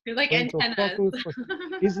focus, You're like point of antennas. focus.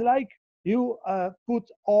 It's like you put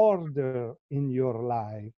order in your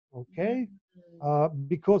life, okay?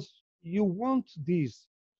 Because you want this,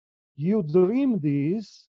 you dream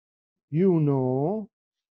this, you know,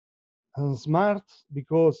 and smart,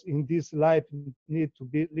 because in this life you need to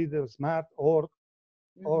be either smart or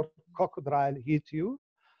crocodile hit you,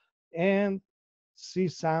 and see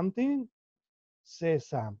something, say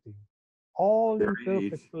something, all in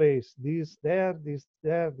perfect place, this there, this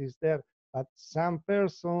there, this there, but some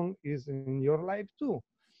person is in your life too,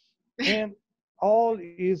 and all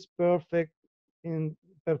is perfect in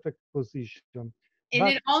perfect position. And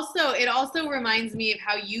But it also reminds me of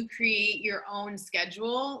how you create your own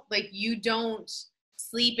schedule. Like you don't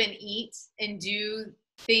sleep and eat and do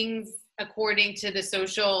things according to the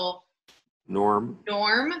social norm.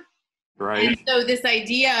 Right. And so this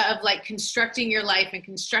idea of like constructing your life and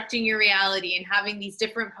constructing your reality and having these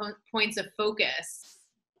different points of focus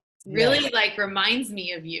really like reminds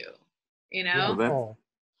me of you, you know?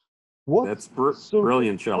 Well, that's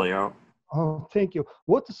brilliant, Celio. Oh, thank you.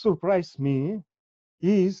 What surprised me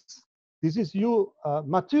is this is you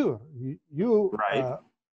mature, you right.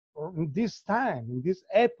 In this time, in this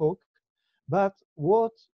epoch, but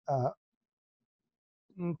what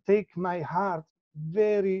take my heart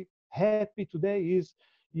very happy today is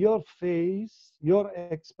your face, your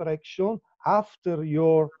expression after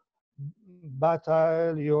your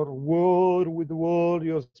battle, your war with the world,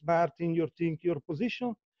 your smarting, your think, your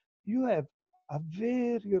position. You have a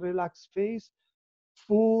very relaxed face,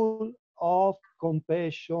 full of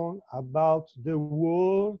compassion about the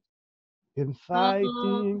world, can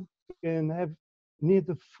fighting, can have need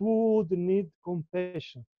food, need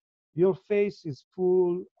compassion. Your face is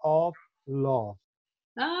full of love.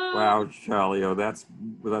 Wow, Celio, that's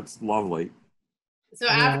lovely. So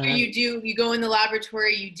after Yeah. you go in the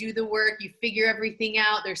laboratory, you do the work, you figure everything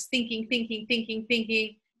out. There's thinking,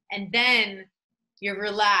 and then you're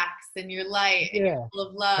relaxed and you're light and you're Yeah. full of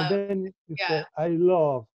And love. then you say, I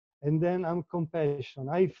love. And then I'm compassion.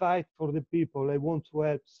 I fight for the people. I want to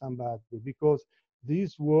help somebody because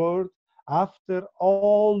this world, after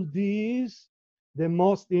all this, the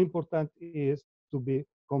most important is to be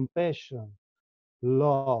compassion,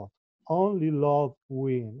 love. Only love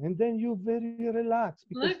win. And then you very relaxed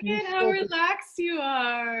because Look you at how saw relaxed you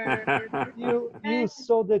are. you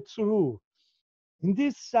saw the truth. In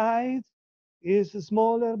this side is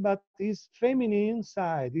smaller, but is feminine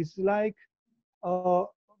side. It's like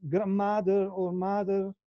grandmother or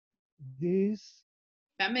mother, this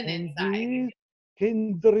Feminine and side. this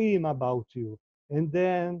can dream about you and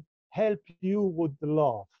then help you with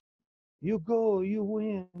love. You go, you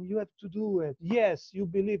win, you have to do it. Yes, you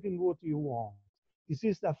believe in what you want. This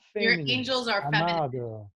is a Your feminine, angels are a feminine. mother.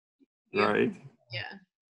 Right. Yeah.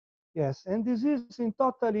 Yes, and this is in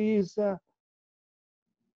totally is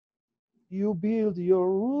you build your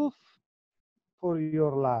roof for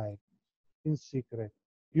your life in secret.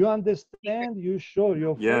 You understand, you show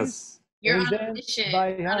your face, Yes. You're and on a then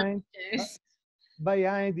mission.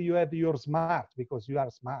 behind you have your smart because you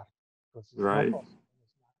are smart because it's not Right. possible.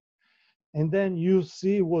 And then you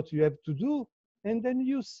see what you have to do, and then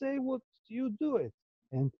you say what you do it,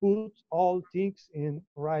 and put all things in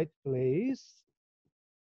right place.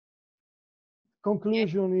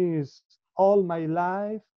 Conclusion is all my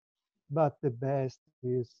life, but the best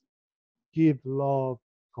is give love,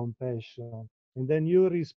 compassion, and then you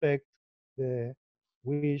respect the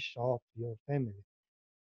wish of your family.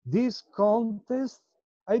 This contest,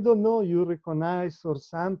 I don't know you recognize or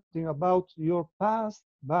something about your past,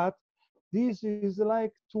 but this is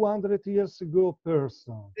like 200 years ago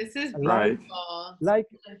person. This is Right. beautiful. Like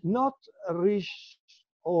not rich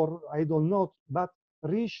or I don't know, but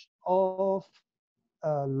rich of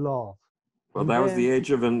love. Well, And that was the then, age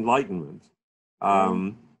of enlightenment.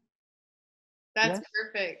 and That's yes,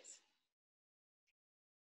 perfect.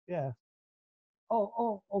 yeah.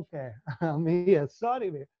 Okay. I'm here.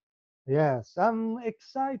 Sorry. Yes, I'm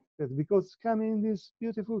excited because coming these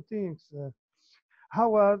beautiful things.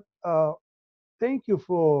 Howard, thank you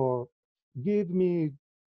for give me,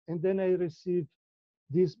 and then I received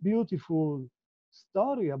this beautiful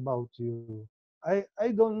story about you. I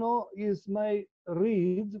don't know is my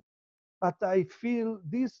read, but I feel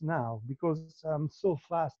this now because I'm so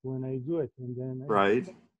fast when I do it, and then it's Right.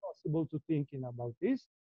 not possible to thinking about this.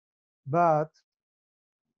 But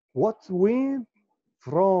what went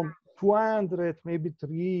from 200, maybe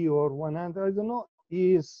 3 or 100, I don't know,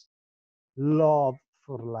 is love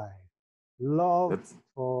for life, love That's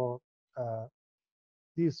for uh,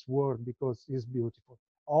 this world because it's beautiful.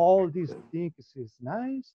 All these things is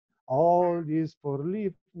nice, all this for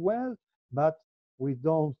live well, but we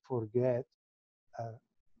don't forget uh,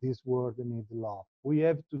 this world needs love. We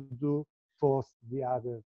have to do first the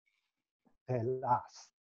other tell us.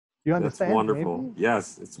 You that's understand, wonderful. maybe?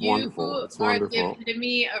 Yes, it's You wonderful. It's are the wonderful.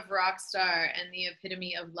 epitome of rock star and the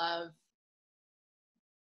epitome of love.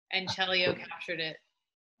 And Celio captured it.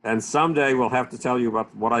 And someday we'll have to tell you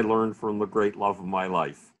about what I learned from the great love of my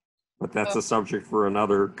life. But that's Oh. a subject for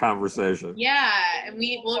another conversation. Yeah, and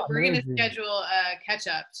we're gonna Amazing. schedule a catch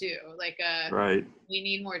up too. Like Right. we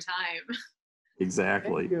need more time.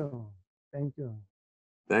 Exactly. Thank you. Thank you.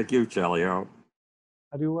 Thank you, Celio.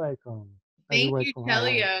 Are you welcome? Are Thank you, welcome, Howard?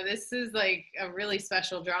 Celio. This is like a really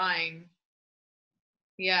special drawing.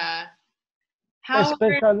 Yeah. A Howard,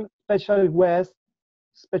 special guest,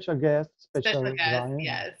 special guest, special special guest, Brian.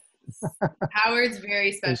 yes. Howard's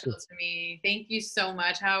very Thank special you. to me. Thank you so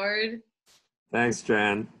much, Howard. Thanks,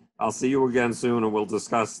 Jan. I'll see you again soon and we'll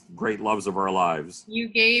discuss great loves of our lives. You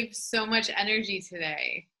gave so much energy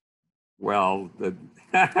today. Well,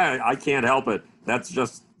 I can't help it. That's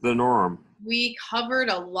just the norm. We covered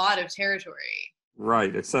a lot of territory.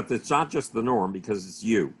 Right, except it's not just the norm because it's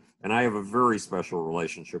you. And I have a very special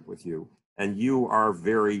relationship with you. And you are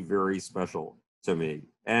very, very special to me.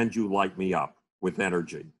 And you light me up with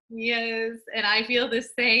energy. Yes, and I feel the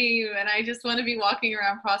same. And I just want to be walking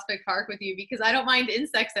around Prospect Park with you because I don't mind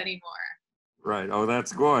insects anymore. Right. Oh,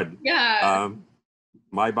 that's good. Yeah.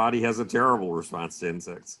 My body has a terrible response to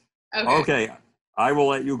insects. Okay. Okay. I will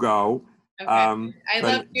let you go. Okay. I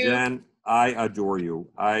love you. Jen, I adore you.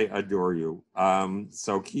 I adore you.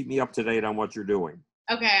 So keep me up to date on what you're doing.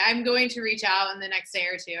 Okay, I'm going to reach out in the next day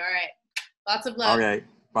or two. All right. Lots of love. Okay.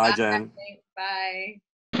 Bye, Bye. Jen. Bye.